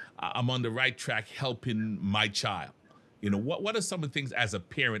of I'm on the right track helping my child? You know, what are some of the things as a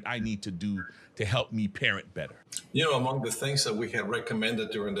parent I need to do to help me parent better? You know, among the things that we have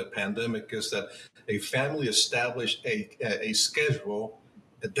recommended during the pandemic is that a family establish a schedule,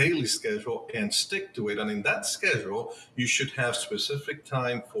 a daily schedule, and stick to it. And in that schedule, you should have specific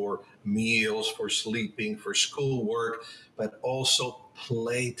time for meals, for sleeping, for schoolwork, but also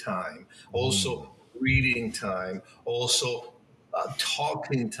playtime, also reading time, also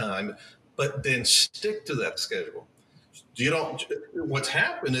talking time, but then stick to that schedule. What's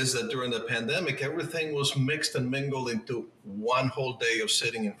happened is that during the pandemic, everything was mixed and mingled into one whole day of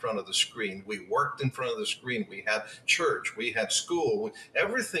sitting in front of the screen. We worked in front of the screen. We had church. We had school.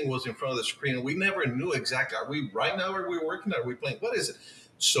 Everything was in front of the screen. And we never knew exactly, are we right now? Are we working? Are we playing? What is it?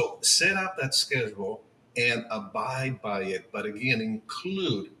 So set out that schedule and abide by it. But again,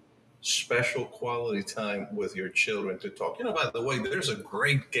 include special quality time with your children to talk. You know, by the way, there's a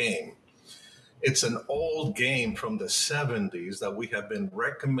great game. It's an old game from the 70s that we have been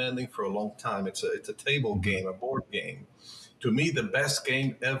recommending for a long time. It's a table game, a board game. To me, the best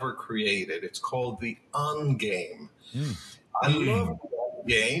game ever created. It's called the Ungame. I love that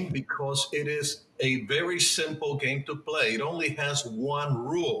game because it is a very simple game to play. It only has one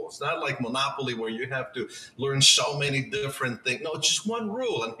rule. It's not like Monopoly where you have to learn so many different things. No, it's just one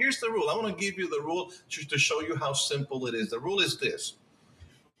rule. And here's the rule. I want to give you the rule just to show you how simple it is. The rule is this.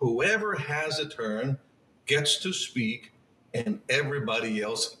 Whoever has a turn gets to speak and everybody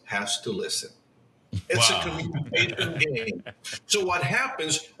else has to listen. It's Wow. a communication game. So what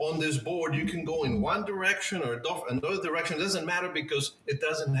happens on this board, you can go in one direction or another direction. It doesn't matter because it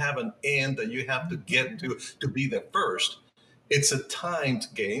doesn't have an end that you have to get to be the first. It's a timed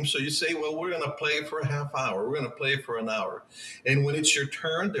game. So you say, well, we're going to play for a half hour. We're going to play for an hour. And when it's your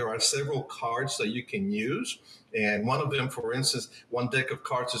turn, there are several cards that you can use. And one of them, for instance, one deck of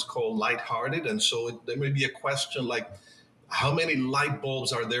cards is called Lighthearted. And so there may be a question like, how many light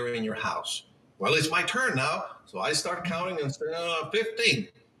bulbs are there in your house? Well, it's my turn now. So I start counting and say, 15.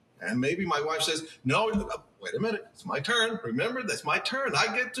 And maybe my wife says, no, wait a minute. It's my turn. Remember, that's my turn.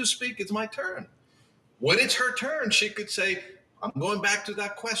 I get to speak. It's my turn. When it's her turn, she could say, I'm going back to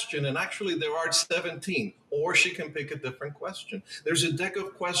that question. And actually, there are 17. Or she can pick a different question. There's a deck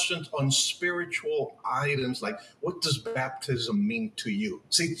of questions on spiritual items like, what does baptism mean to you?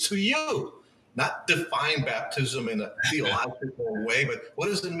 See, to you. Not define baptism in a theological way, but what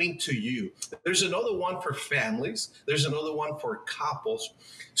does it mean to you? There's another one for families. There's another one for couples.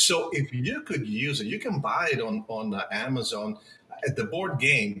 So if you could use it, you can buy it on Amazon at the board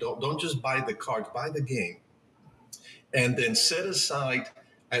game. Don't just buy the cards, buy the game. And then set aside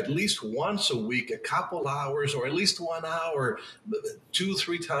at least once a week, a couple hours, or at least 1 hour,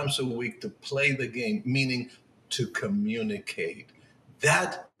 2-3 times a week to play the game, meaning to communicate.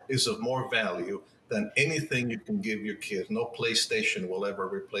 That is of more value than anything you can give your kids. No PlayStation will ever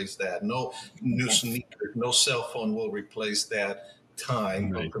replace that. No new sneakers, no cell phone will replace that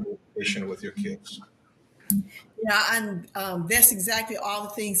time of communication with your kids. Yeah, and that's exactly all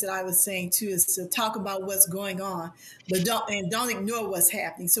the things that I was saying too, is to talk about what's going on, but don't ignore what's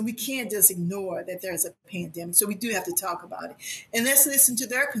happening. So we can't just ignore that there's a pandemic. So we do have to talk about it, and let's listen to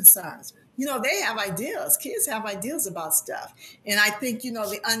their concerns. They have ideas. Kids have ideas about stuff, and I think the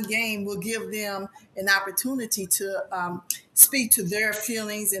Ungame will give them an opportunity to speak to their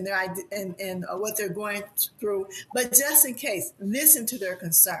feelings and their and what they're going through. But just in case, listen to their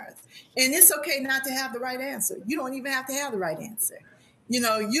concerns. And it's okay not to have the right answer. You don't even have to have the right answer.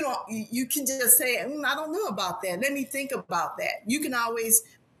 You can just say, I don't know about that. Let me think about that. You can always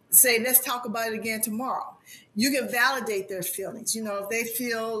say, let's talk about it again tomorrow. You can validate their feelings. If they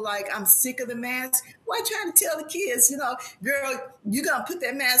feel like I'm sick of the mask, why try to tell the kids, girl, you're going to put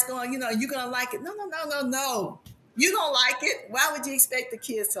that mask on, you're going to like it. No. You don't like it. Why would you expect the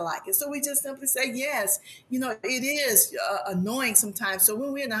kids to like it? So we just simply say, yes, it is annoying sometimes. So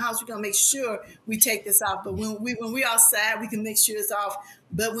when we're in the house, we're going to make sure we take this off. But when we're outside, we can make sure it's off.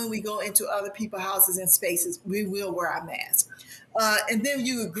 But when we go into other people's houses and spaces, we will wear our mask. And then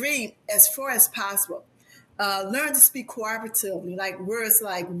you agree as far as possible. Learn to speak cooperatively, like words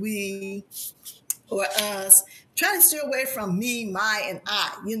like we or us. Try to steer away from me, my, and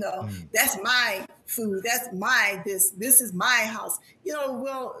I. That's my food. That's my this. This is my house.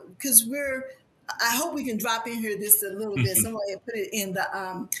 Because I hope we can drop in here just a little bit. Somebody put it in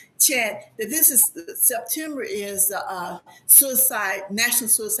the chat that this is September is National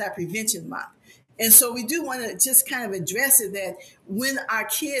Suicide Prevention Month. And so we do want to just kind of address it that when our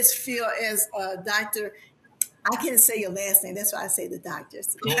kids feel as Dr. I can't say your last name. That's why I say the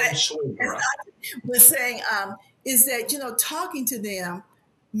doctors. We're saying is that, talking to them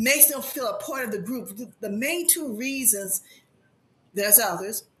makes them feel a part of the group. The main two reasons, there's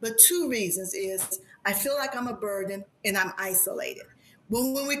others, but two reasons is I feel like I'm a burden and I'm isolated.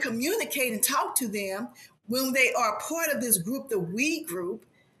 When we communicate and talk to them, when they are part of this group, the we group,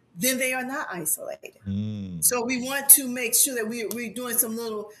 then they are not isolated. So we want to make sure that we're doing some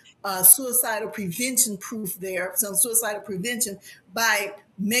little suicidal prevention proof there, some suicidal prevention by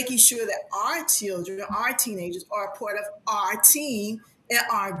making sure that our children, our teenagers are a part of our team and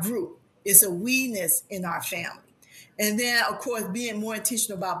our group. It's a we-ness in our family. And then, of course, being more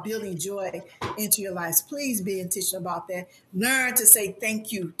intentional about building joy into your lives. Please be intentional about that. Learn to say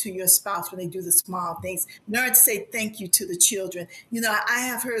thank you to your spouse when they do the small things. Learn to say thank you to the children. I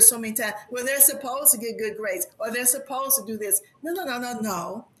have heard so many times, well, they're supposed to get good grades or they're supposed to do this.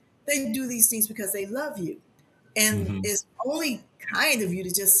 No. They do these things because they love you. And it's only kind of you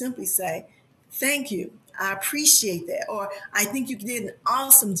to just simply say, thank you. I appreciate that. Or I think you did an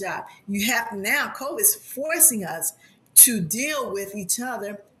awesome job. You have now, COVID is forcing us to deal with each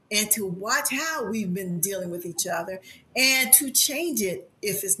other and to watch how we've been dealing with each other and to change it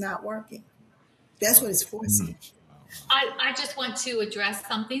if it's not working. That's what it's forcing. I just want to address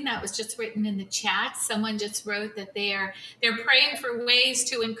something that was just written in the chat. Someone just wrote that they're praying for ways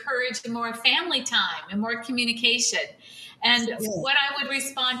to encourage more family time and more communication. And what I would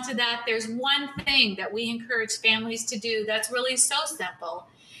respond to that, there's one thing that we encourage families to do that's really so simple,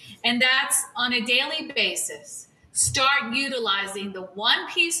 and that's on a daily basis start utilizing the one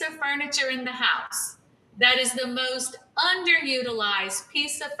piece of furniture in the house that is the most underutilized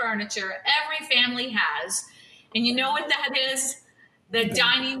piece of furniture every family has. And you know what that is? The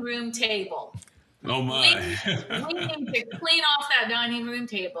dining room table. Oh my. We need to clean off that dining room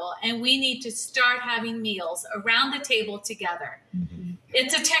table, and we need to start having meals around the table together. Mm-hmm.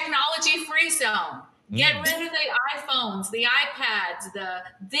 It's a technology-free zone. Get rid of the iPhones, the iPads, the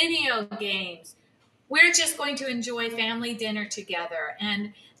video games. We're just going to enjoy family dinner together.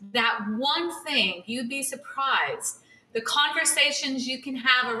 And that one thing, you'd be surprised, the conversations you can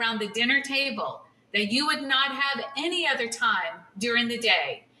have around the dinner table that you would not have any other time during the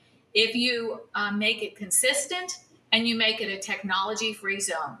day if you make it consistent and you make it a technology-free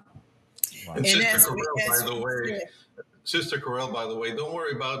zone. Wow. And Sister Correll, by the way, don't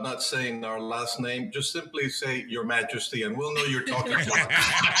worry about not saying our last name. Just simply say Your Majesty, and we'll know you're talking to us. I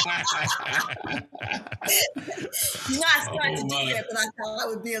started to do that, but I thought I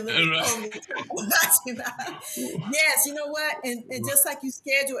would be a little Yes, you know what? And just like you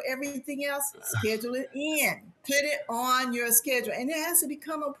schedule everything else, schedule it in. Put it on your schedule. And it has to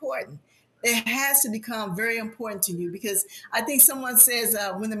become important. It has to become very important to you, because I think someone says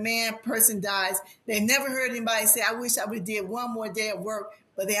when a person dies, they've never heard anybody say, I wish I would have did one more day of work,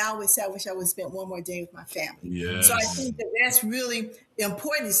 but they always say, I wish I would have spent one more day with my family. Yes. So I think that's really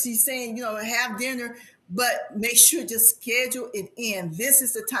important. She's saying, have dinner, but make sure to schedule it in. This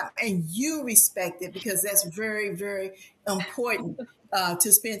is the time, and you respect it, because that's very, very important.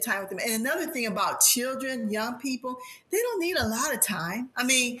 To spend time with them. And another thing about children, young people, they don't need a lot of time. I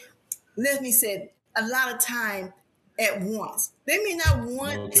mean, let me say, a lot of time at once. They may not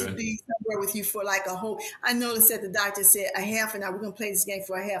want to be somewhere with you for like a whole, I noticed that the doctor said a half an hour, we're going to play this game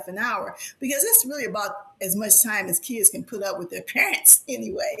for a half an hour, because it's really about as much time as kids can put up with their parents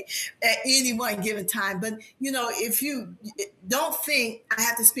anyway, at any one given time. But, if you don't think I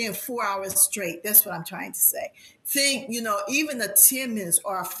have to spend 4 hours straight, that's what I'm trying to say. Think, even the 10 minutes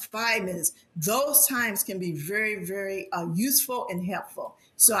or 5 minutes, those times can be very, very useful and helpful.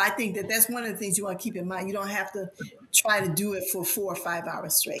 So I think that's one of the things you want to keep in mind. You don't have to try to do it for 4 or 5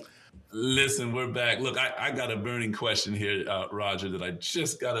 hours straight. Listen, we're back. Look, I got a burning question here, Roger, that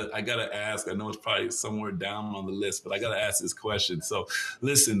I gotta ask. I know it's probably somewhere down on the list, but I gotta ask this question. So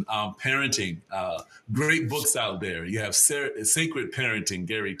listen, parenting, great books out there. You have Sacred Parenting,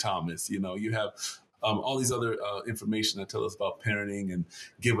 Gary Thomas. You have all these other information that tell us about parenting and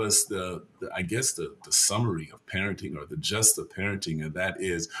give us the summary of parenting, or the gist of parenting, and that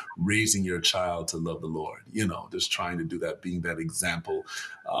is raising your child to love the Lord. Just trying to do that, being that example.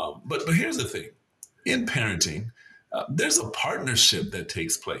 But here's the thing: in parenting, there's a partnership that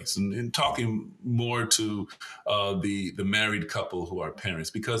takes place. And in talking more to the married couple who are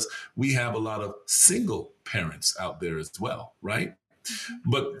parents, because we have a lot of single parents out there as well, right?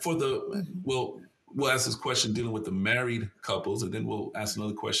 But we'll ask this question dealing with the married couples, and then we'll ask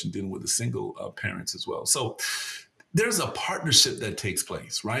another question dealing with the single parents as well. So there's a partnership that takes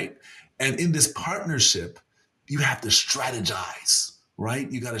place, right? And in this partnership, you have to strategize,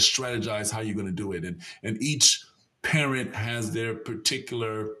 right? You got to strategize how you're going to do it. And each parent has their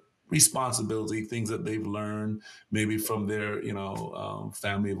particular responsibility, things that they've learned, maybe from their,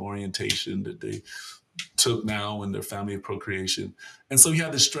 family of orientation that they took now in their family of procreation. And so you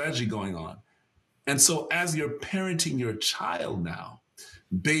have this strategy going on. And so as you're parenting your child now,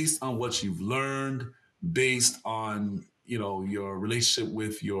 based on what you've learned, based on, your relationship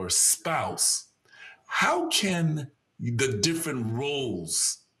with your spouse, how can the different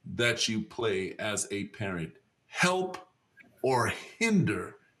roles that you play as a parent help or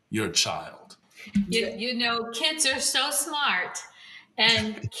hinder your child? Kids are so smart,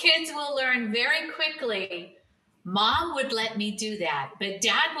 and kids will learn very quickly. Mom would let me do that, but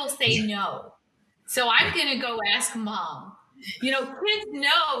Dad will say no. So I'm going to go ask Mom. Kids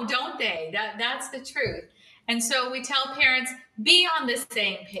know, don't they? That's the truth. And so we tell parents, be on the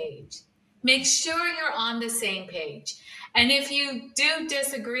same page. Make sure you're on the same page. And if you do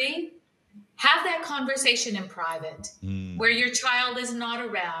disagree, have that conversation in private where your child is not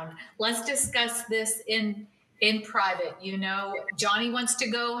around. Let's discuss this in private. Johnny wants to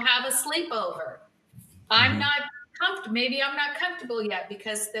go have a sleepover. I'm not comfortable. Maybe I'm not comfortable yet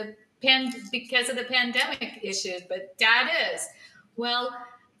because of the pandemic issues, but Dad is. Well,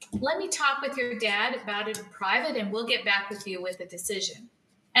 let me talk with your dad about it in private, and we'll get back with you with a decision.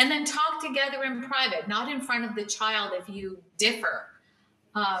 And then talk together in private, not in front of the child if you differ.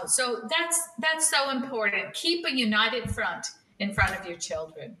 So that's so important. Keep a united front in front of your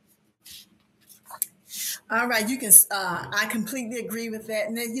children. All right, you can. I completely agree with that.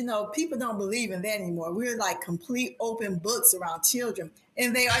 And then, people don't believe in that anymore. We're like complete open books around children,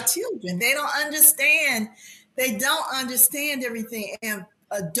 and they are children. They don't understand. They don't understand everything. And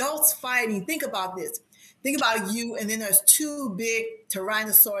adults fighting. Think about this. Think about you, and then there's two big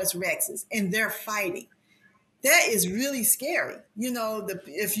Tyrannosaurus Rexes, and they're fighting. That is really scary.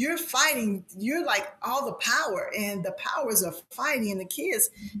 If you're fighting, you're like all the power, and the powers of fighting, and the kids,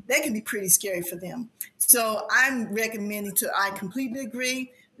 that can be pretty scary for them. So I'm recommending I completely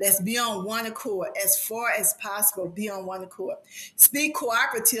agree. Let's be on one accord as far as possible. Be on one accord. Speak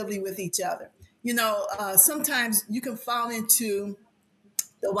cooperatively with each other. Sometimes you can fall into,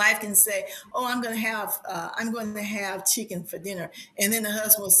 the wife can say, "Oh, I'm going to have chicken for dinner," and then the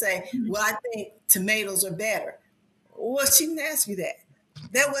husband will say, "Well, I think tomatoes are better." Well, she didn't ask you that.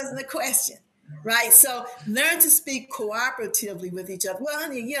 That wasn't a question, right? So learn to speak cooperatively with each other. Well,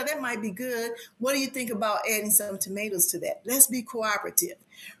 honey, yeah, that might be good. What do you think about adding some tomatoes to that? Let's be cooperative.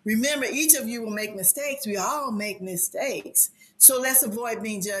 Remember, each of you will make mistakes. We all make mistakes. So let's avoid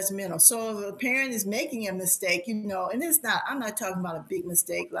being judgmental. So if a parent is making a mistake, and I'm not talking about a big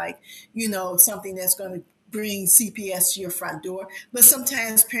mistake like, something that's going to bring CPS to your front door. But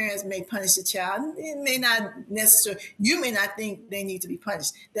sometimes parents may punish a child. It may not necessarily, you may not think they need to be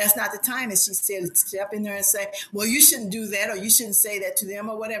punished. That's not the time, as she said, to step in there and say, well, you shouldn't do that, or you shouldn't say that to them,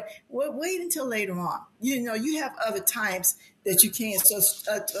 or whatever. Well, wait until later on. You have other times that you can. So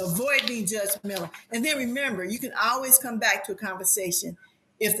avoid being judgmental. And then remember, you can always come back to a conversation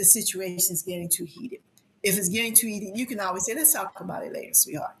if the situation is getting too heated. If it's getting too heated, you can always say, let's talk about it later,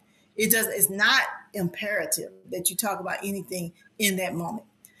 sweetheart. It's not imperative that you talk about anything in that moment.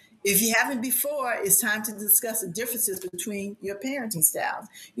 If you haven't before, it's time to discuss the differences between your parenting styles.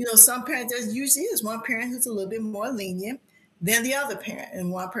 Some parents, there usually is one parent who's a little bit more lenient than the other parent,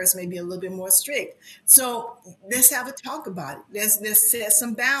 and one person may be a little bit more strict. So let's have a talk about it. Let's set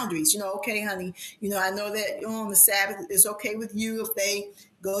some boundaries. Okay, honey, I know that on the Sabbath, it's okay with you if they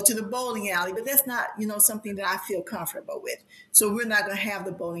go to the bowling alley, but that's not, something that I feel comfortable with. So we're not going to have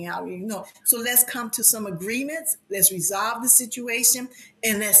the bowling alley, So let's come to some agreements. Let's resolve the situation,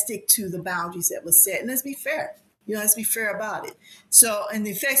 and let's stick to the boundaries that were set. And let's be fair. Let's be fair about it. So, and the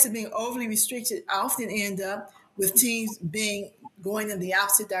effects of being overly restricted often end up with teens going in the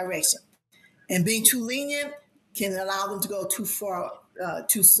opposite direction. And being too lenient can allow them to go too far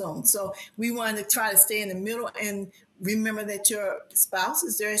too soon. So we want to try to stay in the middle and remember that your spouse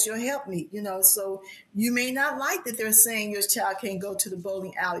is there as your helpmeet, so you may not like that they're saying your child can't go to the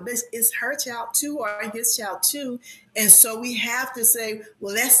bowling alley, but it's her child too, or his child too. And so we have to say,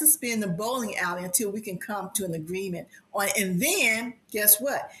 well, let's suspend the bowling alley until we can come to an agreement on it. And then guess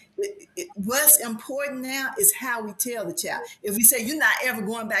what? What's important now is how we tell the child. If we say, you're not ever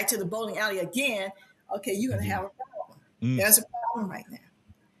going back to the bowling alley again, okay, you're going to have a problem. There's a problem right now.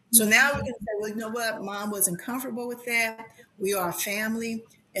 So now we can say, well, you know what? Mom wasn't comfortable with that. We are a family.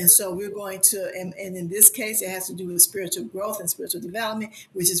 And so we're going to, and in this case, it has to do with spiritual growth and spiritual development,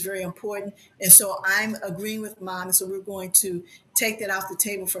 which is very important. And so I'm agreeing with Mom. And so we're going to take that off the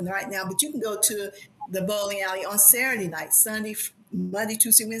table from right now. But you can go to the bowling alley on Saturday night, Sunday, Monday,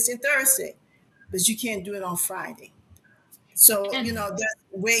 Tuesday, Wednesday, and Thursday. But you can't do it on Friday. So, there's a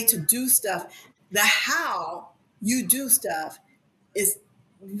way to do stuff. The how you do stuff is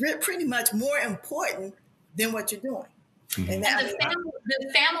pretty much more important than what you're doing. And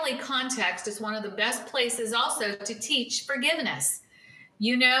the family context is one of the best places also to teach forgiveness.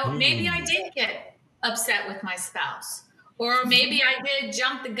 Maybe I did get upset with my spouse, or maybe I did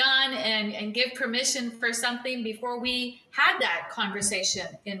jump the gun and give permission for something before we had that conversation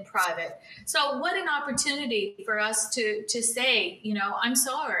in private. So what an opportunity for us to say, I'm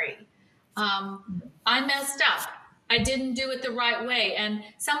sorry. I messed up. I didn't do it the right way. And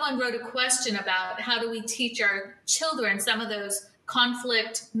someone wrote a question about how do we teach our children some of those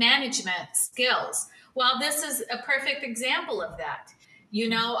conflict management skills. Well, this is a perfect example of that.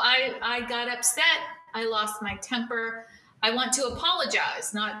 I got upset. I lost my temper. I want to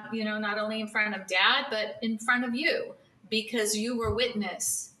apologize, not only in front of Dad, but in front of you, because you were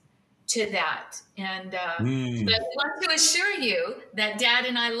witness to that. And but I want to assure you that Dad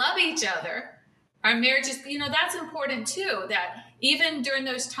and I love each other. Our marriage is, that's important too, that even during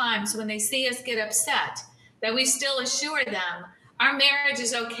those times when they see us get upset, that we still assure them our marriage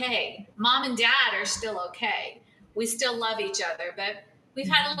is okay. Mom and Dad are still okay. We still love each other, but we've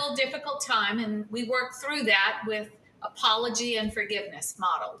had a little difficult time, and we work through that with apology and forgiveness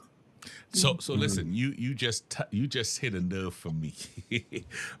modeled. So listen, you just hit a nerve for me.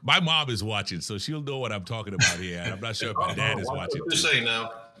 My mom is watching, so she'll know what I'm talking about here. And I'm not sure if my dad is watching. What you say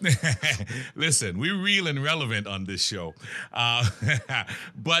now? Listen, we're real and relevant on this show.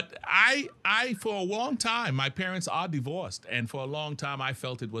 But I, for a long time, my parents are divorced. And for a long time, I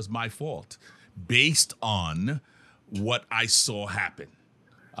felt it was my fault based on what I saw happen.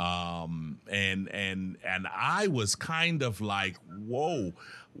 And I was kind of like, whoa,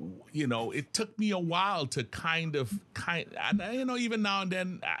 it took me a while to even now and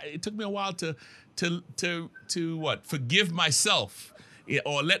then, it took me a while to forgive myself,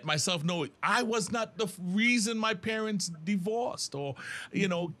 or let myself know I was not the reason my parents divorced, or,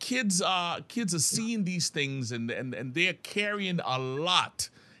 kids are seeing these things and they're carrying a lot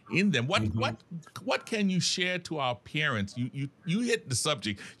in them. What can you share to our parents? You hit the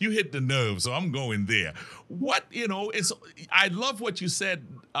subject, you hit the nerve, so I'm going there. I love what you said,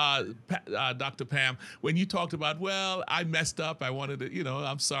 Dr. Pam, when you talked about, well, I messed up, I wanted to,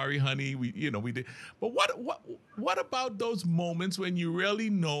 I'm sorry, honey, we did. But what about those moments when you really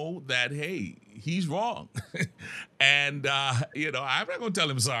know that, hey, he's wrong, and I'm not going to tell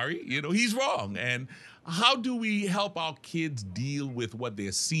him sorry. He's wrong, and how do we help our kids deal with what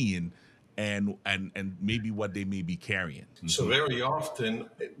they're seeing and maybe what they may be carrying? So very often,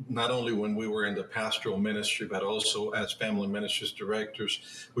 not only when we were in the pastoral ministry, but also as family ministries directors,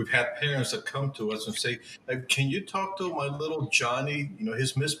 we've had parents that come to us and say, can you talk to my little Johnny?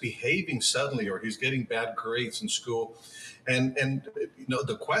 He's misbehaving suddenly, or he's getting bad grades in school. And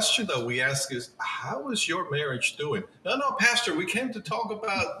the question that we ask is, how is your marriage doing? No, Pastor, we came to talk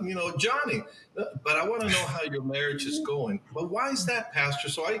about, Johnny, but I want to know how your marriage is going. But why is that, Pastor?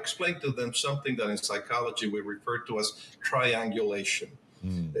 So I explained to them something that in psychology we refer to as triangulation.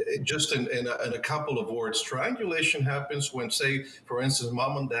 Just in a couple of words, triangulation happens when, say, for instance,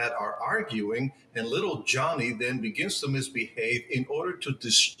 mom and dad are arguing, and little Johnny then begins to misbehave in order to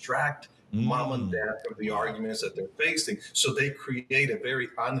distract mom and dad from the arguments that they're facing. So they create a very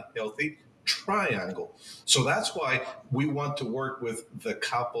unhealthy triangle. So that's why we want to work with the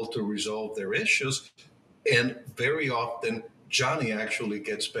couple to resolve their issues. And very often, Johnny actually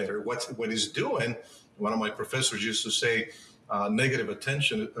gets better. What he's doing, one of my professors used to say, positive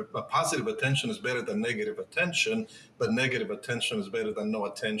attention is better than negative attention, but negative attention is better than no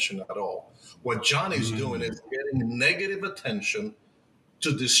attention at all. What Johnny's doing is getting negative attention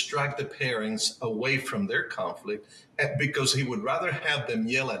to distract the parents away from their conflict, because he would rather have them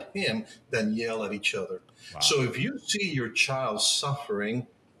yell at him than yell at each other. Wow. So if you see your child suffering,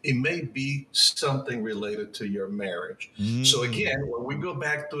 it may be something related to your marriage. So again, what we go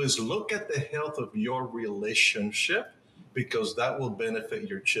back to is look at the health of your relationship, because that will benefit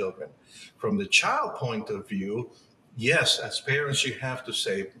your children. From the child point of view, yes, as parents, you have to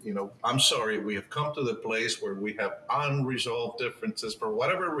say, I'm sorry, we have come to the place where we have unresolved differences for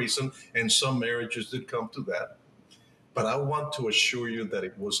whatever reason, and some marriages did come to that. But I want to assure you that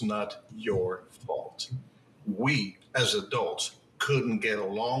it was not your fault. We, as adults, couldn't get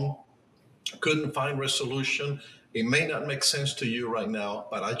along, couldn't find resolution. It may not make sense to you right now,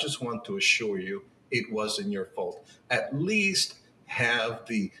 but I just want to assure you it wasn't your fault. At least have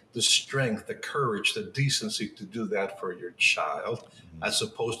the strength, the courage, the decency to do that for your child, as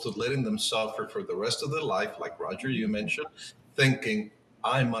opposed to letting them suffer for the rest of their life, like Roger, you mentioned, thinking,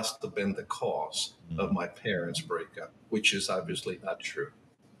 I must have been the cause of my parents' breakup, which is obviously not true.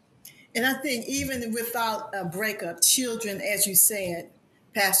 And I think even without a breakup, children, as you said,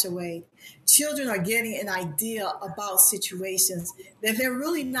 Pastor Wade, children are getting an idea about situations that they're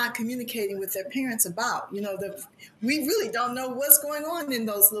really not communicating with their parents about. We really don't know what's going on in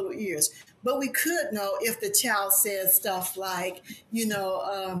those little ears, but we could know if the child says stuff like,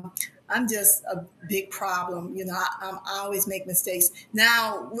 I'm just a big problem. I always make mistakes.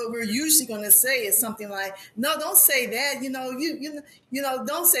 Now, what we're usually going to say is something like, no, don't say that.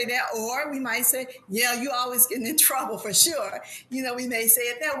 Don't say that. Or we might say, yeah, you always getting in trouble for sure. We may say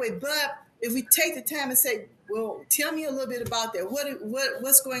it that way. But if we take the time and say, well, tell me a little bit about that.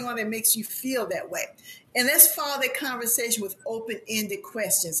 What's going on that makes you feel that way? And let's follow that conversation with open-ended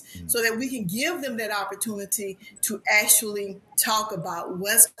questions so that we can give them that opportunity to actually talk about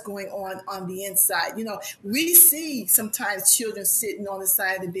what's going on the inside. We see sometimes children sitting on the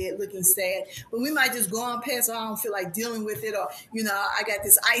side of the bed looking sad, but we might just go on past, I don't feel like dealing with it, or, I got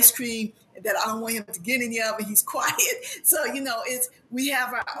this ice cream that I don't want him to get in the oven, he's quiet. So, we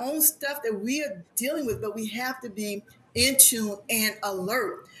have our own stuff that we are dealing with, but we have to be in tune and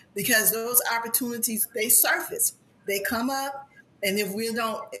alert, because those opportunities, they surface, they come up. And if we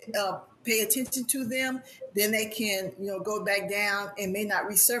don't pay attention to them, then they can, go back down and may not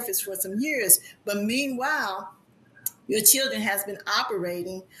resurface for some years. But meanwhile, your children has been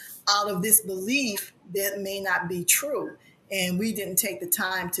operating out of this belief that may not be true. And we didn't take the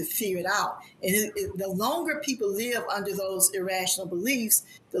time to figure it out. And the longer people live under those irrational beliefs,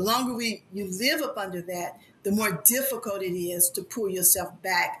 the longer you live up under that, the more difficult it is to pull yourself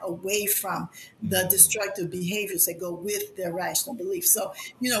back away from the destructive behaviors that go with the irrational beliefs. So,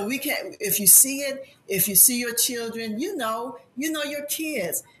 we can, if you see it, if you see your children, you know your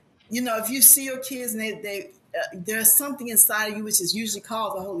kids. If you see your kids and there's something inside of you, which is usually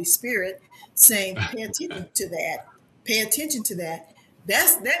called the Holy Spirit, saying, pay attention to that. Pay attention to that.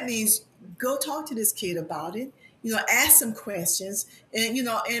 That means go talk to this kid about it. Ask some questions,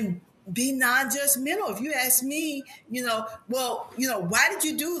 and be non-judgmental. If you ask me, why did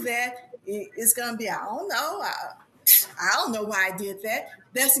you do that? It's gonna be, I don't know. I don't know why I did that.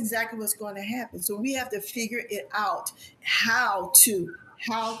 That's exactly what's going to happen. So we have to figure it out. How to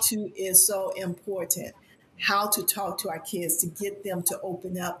is so important. How to talk to our kids to get them to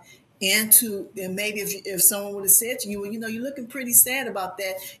open up. And maybe if someone would have said to you, well, you're looking pretty sad about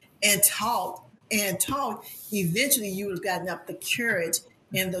that, and talk, eventually you would have gotten up the courage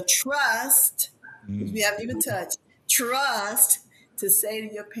and the trust, which we haven't even touched, trust to say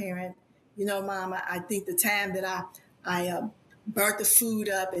to your parent, Mama, I think the time that I burnt the food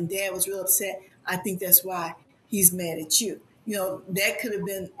up and Dad was real upset, I think that's why he's mad at you. That could have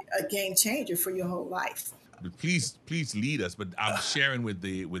been a game changer for your whole life. Please lead us. But I'm sharing with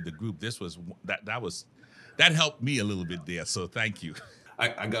the group. This was that helped me a little bit there. So thank you.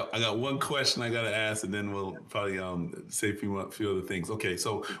 I got one question I got to ask, and then we'll probably say a few other things. Okay,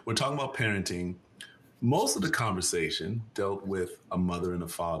 so we're talking about parenting. Most of the conversation dealt with a mother and a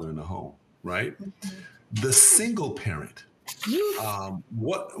father in the home, right? Mm-hmm. The single parent. Yeah,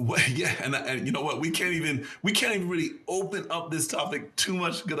 and you know what? We can't even really open up this topic too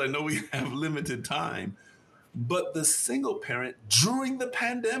much because I know we have limited time. But the single parent during the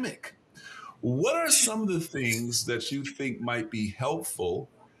pandemic, what are some of the things that you think might be helpful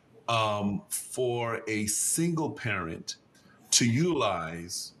for a single parent to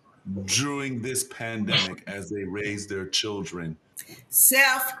utilize during this pandemic as they raise their children?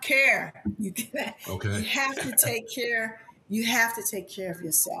 Self-care. Okay. You have to take care. You have to take care of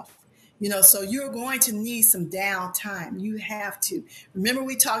yourself. So you're going to need some downtime. You have to. Remember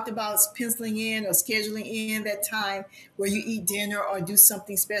we talked about penciling in or scheduling in that time where you eat dinner or do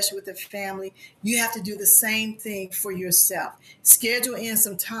something special with the family. You have to do the same thing for yourself. Schedule in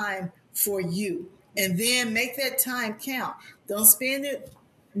some time for you, and then make that time count. Don't spend it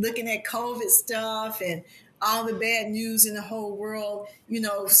looking at COVID stuff and all the bad news in the whole world.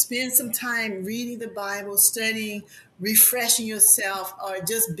 Spend some time reading the Bible, studying, refreshing yourself, or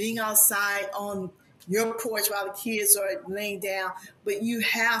just being outside on your porch while the kids are laying down. But you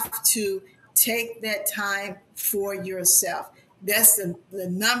have to take that time for yourself. That's the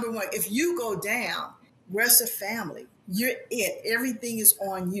number one. If you go down, where's the family? You're it. Everything is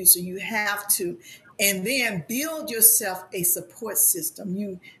on you. So you have to. And then build yourself a support system.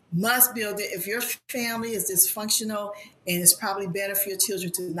 You must build it. If your family is dysfunctional, and it's probably better for your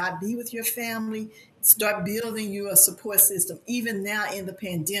children to not be with your family, start building you a support system. Even now in the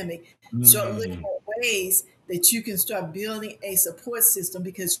pandemic, start looking at ways that you can start building a support system,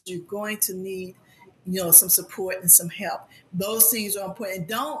 because you're going to need, some support and some help. Those things are important. And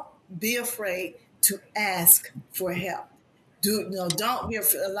don't be afraid to ask for help. Don't be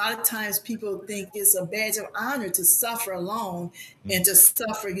afraid. A lot of times people think it's a badge of honor to suffer alone and to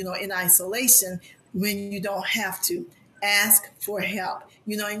suffer, in isolation, when you don't have to. Ask for help,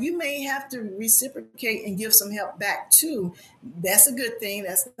 and you may have to reciprocate and give some help back too. That's a good thing.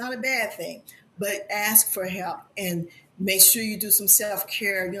 That's not a bad thing. But ask for help and make sure you do some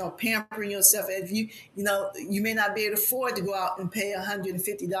self-care, pampering yourself. If you may not be able to afford to go out and pay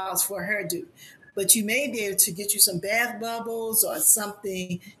 $150 for a hairdo, but you may be able to get you some bath bubbles or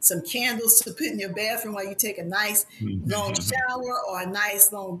something, some candles to put in your bathroom while you take a nice long shower or a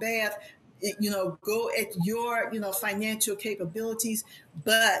nice long bath. Go at your, financial capabilities,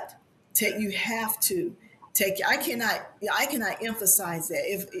 but you have to take. I cannot emphasize that.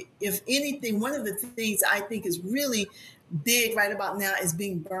 If anything, one of the things I think is really big right about now is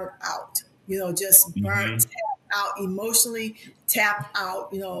being burnt out. Just burnt out emotionally, tap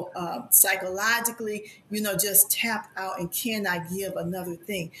out, psychologically, just tap out and cannot give another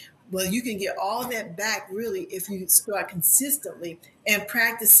thing. Well, you can get all that back really if you start consistently and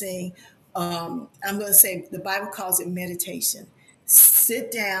practicing. I'm going to say the Bible calls it meditation.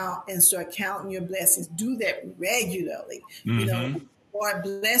 Sit down and start counting your blessings. Do that regularly. Lord,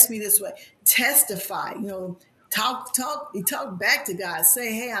 bless me this way. Testify, talk, back to God.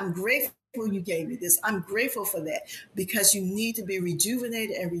 Say, hey, I'm grateful you gave me this. I'm grateful for that, because you need to be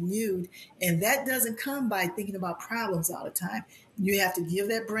rejuvenated and renewed. And that doesn't come by thinking about problems all the time. You have to give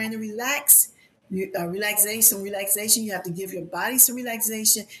that brain a relaxation. You have to give your body some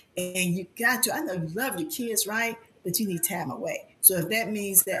relaxation. And you got to, I know you love your kids, right? But you need time away. So if that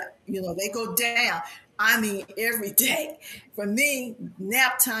means that, they go down, I mean, every day. For me,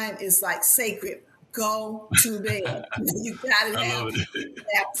 nap time is like sacred. Go to bed. You got to have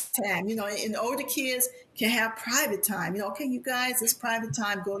nap time. And older kids can have private time. Okay, you guys, it's private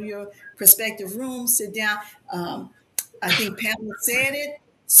time. Go to your respective rooms, sit down. I think Pamela said it.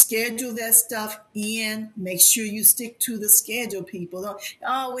 Schedule that stuff in. Make sure you stick to the schedule, people.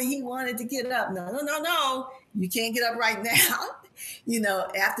 When he wanted to get up. No. You can't get up right now.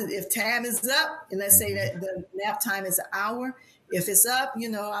 If time is up, and let's say that the nap time is an hour. If it's up,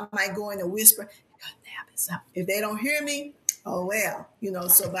 I might go in and whisper, nap is up. If they don't hear me, oh well,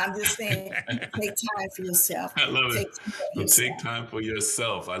 but I'm just saying, take time for yourself. I love it. Take time for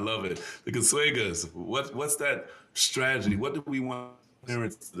yourself. I love it. The Consuegas, what's that strategy? What do we want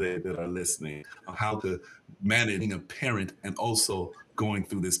parents today that are listening on how to manage being a parent and also going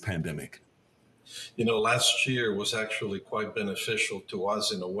through this pandemic? Last year was actually quite beneficial to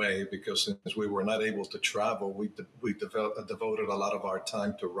us in a way, because since we were not able to travel, we devoted a lot of our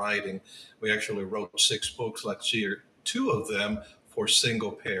time to writing. We actually wrote 6 books last year, 2 of them for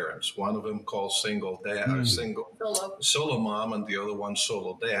single parents. One of them called Single Dad, Solo Mom, and the other one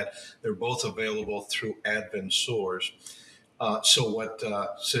Solo Dad. They're both available through Advent Source. So what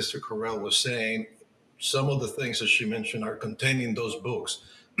Sister Correll was saying, some of the things that she mentioned are contained in those books.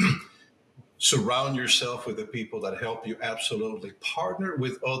 Surround yourself with the people that help you. Absolutely. Partner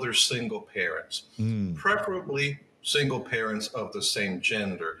with other single parents, preferably single parents of the same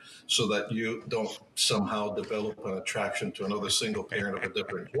gender, so that you don't somehow develop an attraction to another single parent of a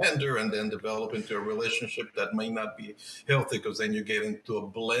different gender and then develop into a relationship that may not be healthy, because then you get into a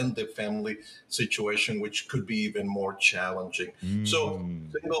blended family situation, which could be even more challenging. So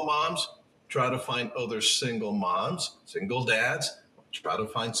single moms, try to find other single moms. Single dads, try to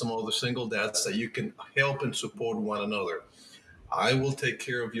find some other single dads that you can help and support one another. I will take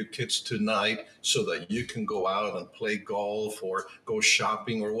care of your kids tonight so that you can go out and play golf or go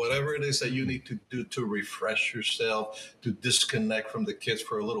shopping or whatever it is that you need to do to refresh yourself, to disconnect from the kids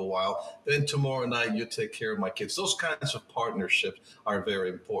for a little while. Then tomorrow night, you take care of my kids. Those kinds of partnerships are very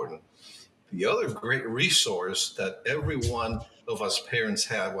important. The other great resource that every one of us parents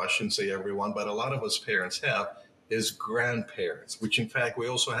have, well, I shouldn't say everyone, but a lot of us parents have, is grandparents, which in fact, we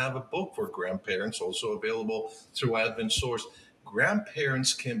also have a book for grandparents, also available through Advent Source.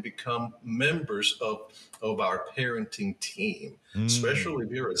 Grandparents can become members of our parenting team, especially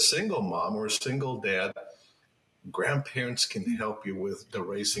if you're a single mom or a single dad. Grandparents can help you with the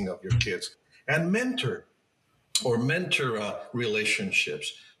raising of your kids. And mentor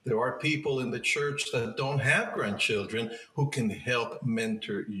relationships. There are people in the church that don't have grandchildren who can help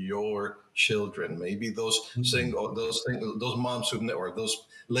mentor your children. Maybe those moms or those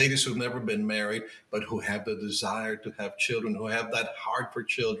ladies who've never been married, but who have the desire to have children, who have that heart for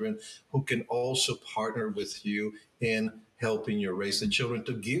children, who can also partner with you in helping you raise the children,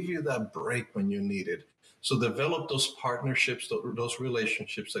 to give you that break when you need it. So develop those partnerships, those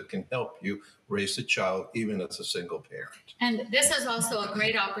relationships that can help you raise a child, even as a single parent. And this is also a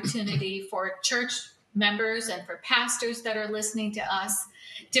great opportunity for church members and for pastors that are listening to us.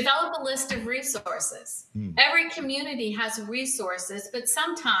 Develop a list of resources. Every community has resources, but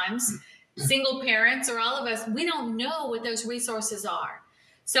sometimes single parents or all of us, we don't know what those resources are.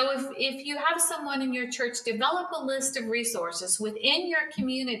 So if you have someone in your church, develop a list of resources within your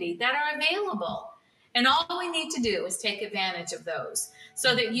community that are available. And all we need to do is take advantage of those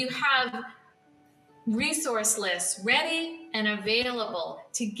so that you have resource lists ready and available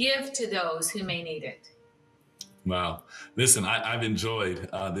to give to those who may need it. Wow. Listen, I've enjoyed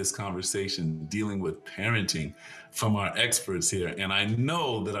this conversation dealing with parenting from our experts here. And I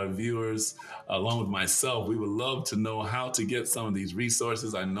know that our viewers, along with myself, we would love to know how to get some of these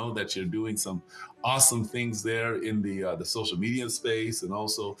resources. I know that you're doing some awesome things there in the social media space, and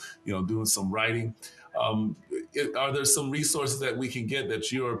also, doing some writing. Are there some resources that we can get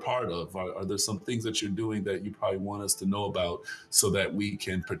that you're a part of? Are there some things that you're doing that you probably want us to know about so that we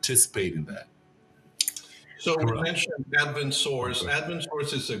can participate in that? So we mentioned Advent Source. Advent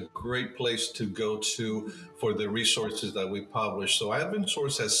Source is a great place to go to for the resources that we publish. So Advent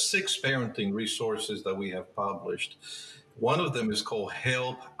Source has 6 parenting resources that we have published. One of them is called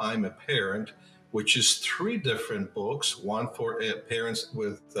Help, I'm a Parent. which is 3 different books, one for parents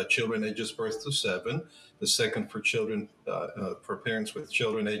with children ages birth to 7, the second for children, for parents with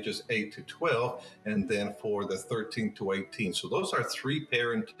children ages 8 to 12, and then for the 13 to 18. So those are 3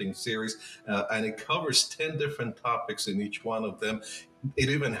 parenting series, and it covers 10 different topics in each one of them. It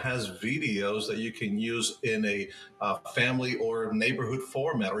even has videos that you can use in a family or neighborhood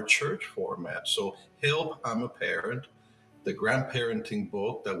format or church format. So Help, I'm a Parent, the grandparenting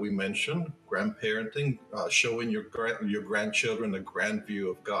book that we mentioned, grandparenting, showing your grandchildren a grand view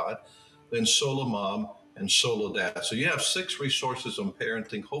of God, then Solo Mom and Solo Dad. So you have 6 resources on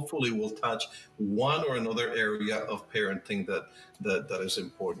parenting. Hopefully we'll touch one or another area of parenting that is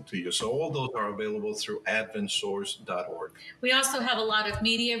important to you. So all those are available through adventsource.org. We also have a lot of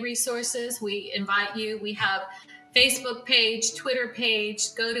media resources. We invite you. We have Facebook page, Twitter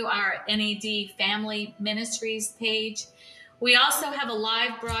page. Go to our NAD Family Ministries page. We also have a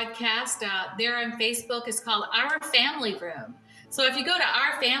live broadcast there on Facebook. It's called Our Family Room. So if you go to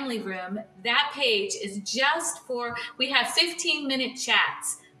Our Family Room, that page is just for, we have 15-minute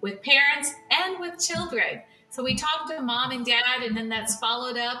chats with parents and with children. So we talk to mom and dad, and then that's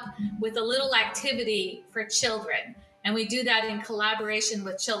followed up with a little activity for children. And we do that in collaboration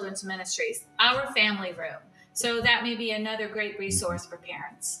with Children's Ministries, Our Family Room. So that may be another great resource for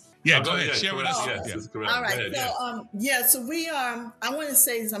parents. Yeah, go ahead. Share with us. Yes, correct. All right. Go ahead, So we I want to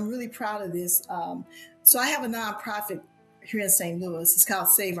say this. I'm really proud of this. So I have a nonprofit here in St. Louis. It's called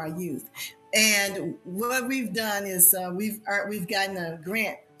Save Our Youth, and what we've done is we've gotten a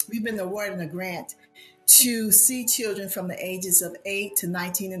grant. We've been awarded a grant to see children from the ages of 8 to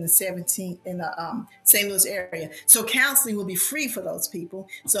 19 and the 17 in the St. Louis area. So counseling will be free for those people.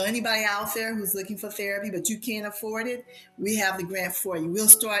 So anybody out there who's looking for therapy, but you can't afford it, we have the grant for you. We'll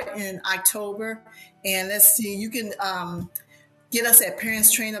start in October. And let's see, you can get us at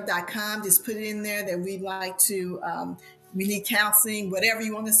parentstrainup.com. Just put it in there that we'd like to, we need counseling, whatever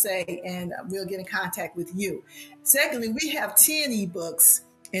you want to say, and we'll get in contact with you. Secondly, we have 10 ebooks.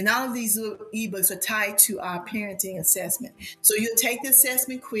 And all of these ebooks are tied to our parenting assessment. So you'll take the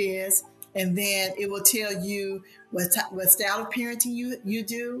assessment quiz, and then it will tell you what style of parenting you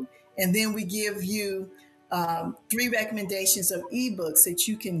do. And then we give you 3 recommendations of ebooks that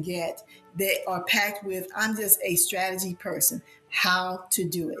you can get that are packed with, I'm just a strategy person, how to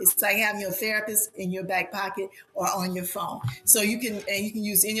do it. It's like having your therapist in your back pocket or on your phone. So you can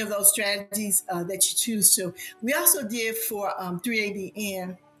use any of those strategies that you choose to. We also did for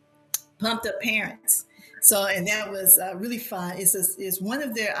 3ABN, Pumped Up Parents. So, and that was really fun. It's one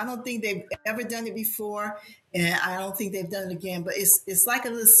of their, I don't think they've ever done it before, and I don't think they've done it again, but it's like a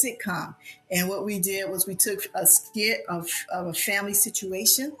little sitcom. And what we did was we took a skit of a family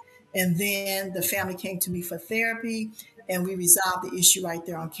situation, and then the family came to me for therapy, and we resolved the issue right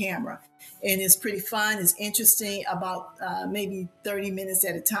there on camera. And it's pretty fun. It's interesting, about maybe 30 minutes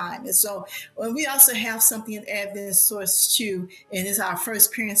at a time. And so we also have something in Advent Source too, and it's our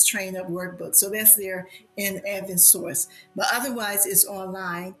first Parents Train Up workbook. So that's there in Advent Source. But otherwise, it's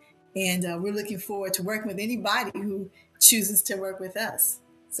online, and we're looking forward to working with anybody who chooses to work with us.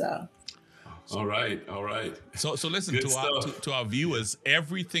 So. All right. So listen, to our viewers,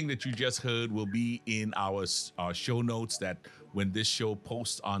 everything that you just heard will be in our show notes, that when this show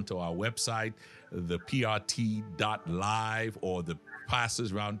posts onto our website, the PRT.live or the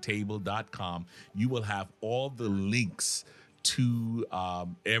pastorsroundtable.com, you will have all the links to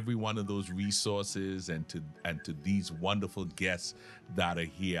every one of those resources and to these wonderful guests that are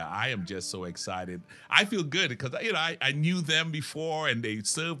here. I am just so excited. I feel good because I knew them before and they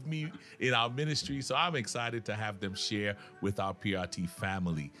served me in our ministry, so I'm excited to have them share with our PRT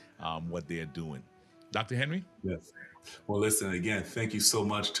family what they're doing. Dr. Henry? Yes. Well, listen, again, thank you so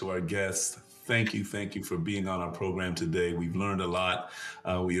much to our guests. Thank you for being on our program today. We've learned a lot.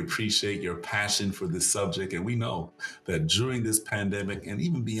 We appreciate your passion for this subject, and we know that during this pandemic and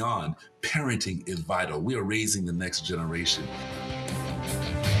even beyond, parenting is vital. We are raising the next generation.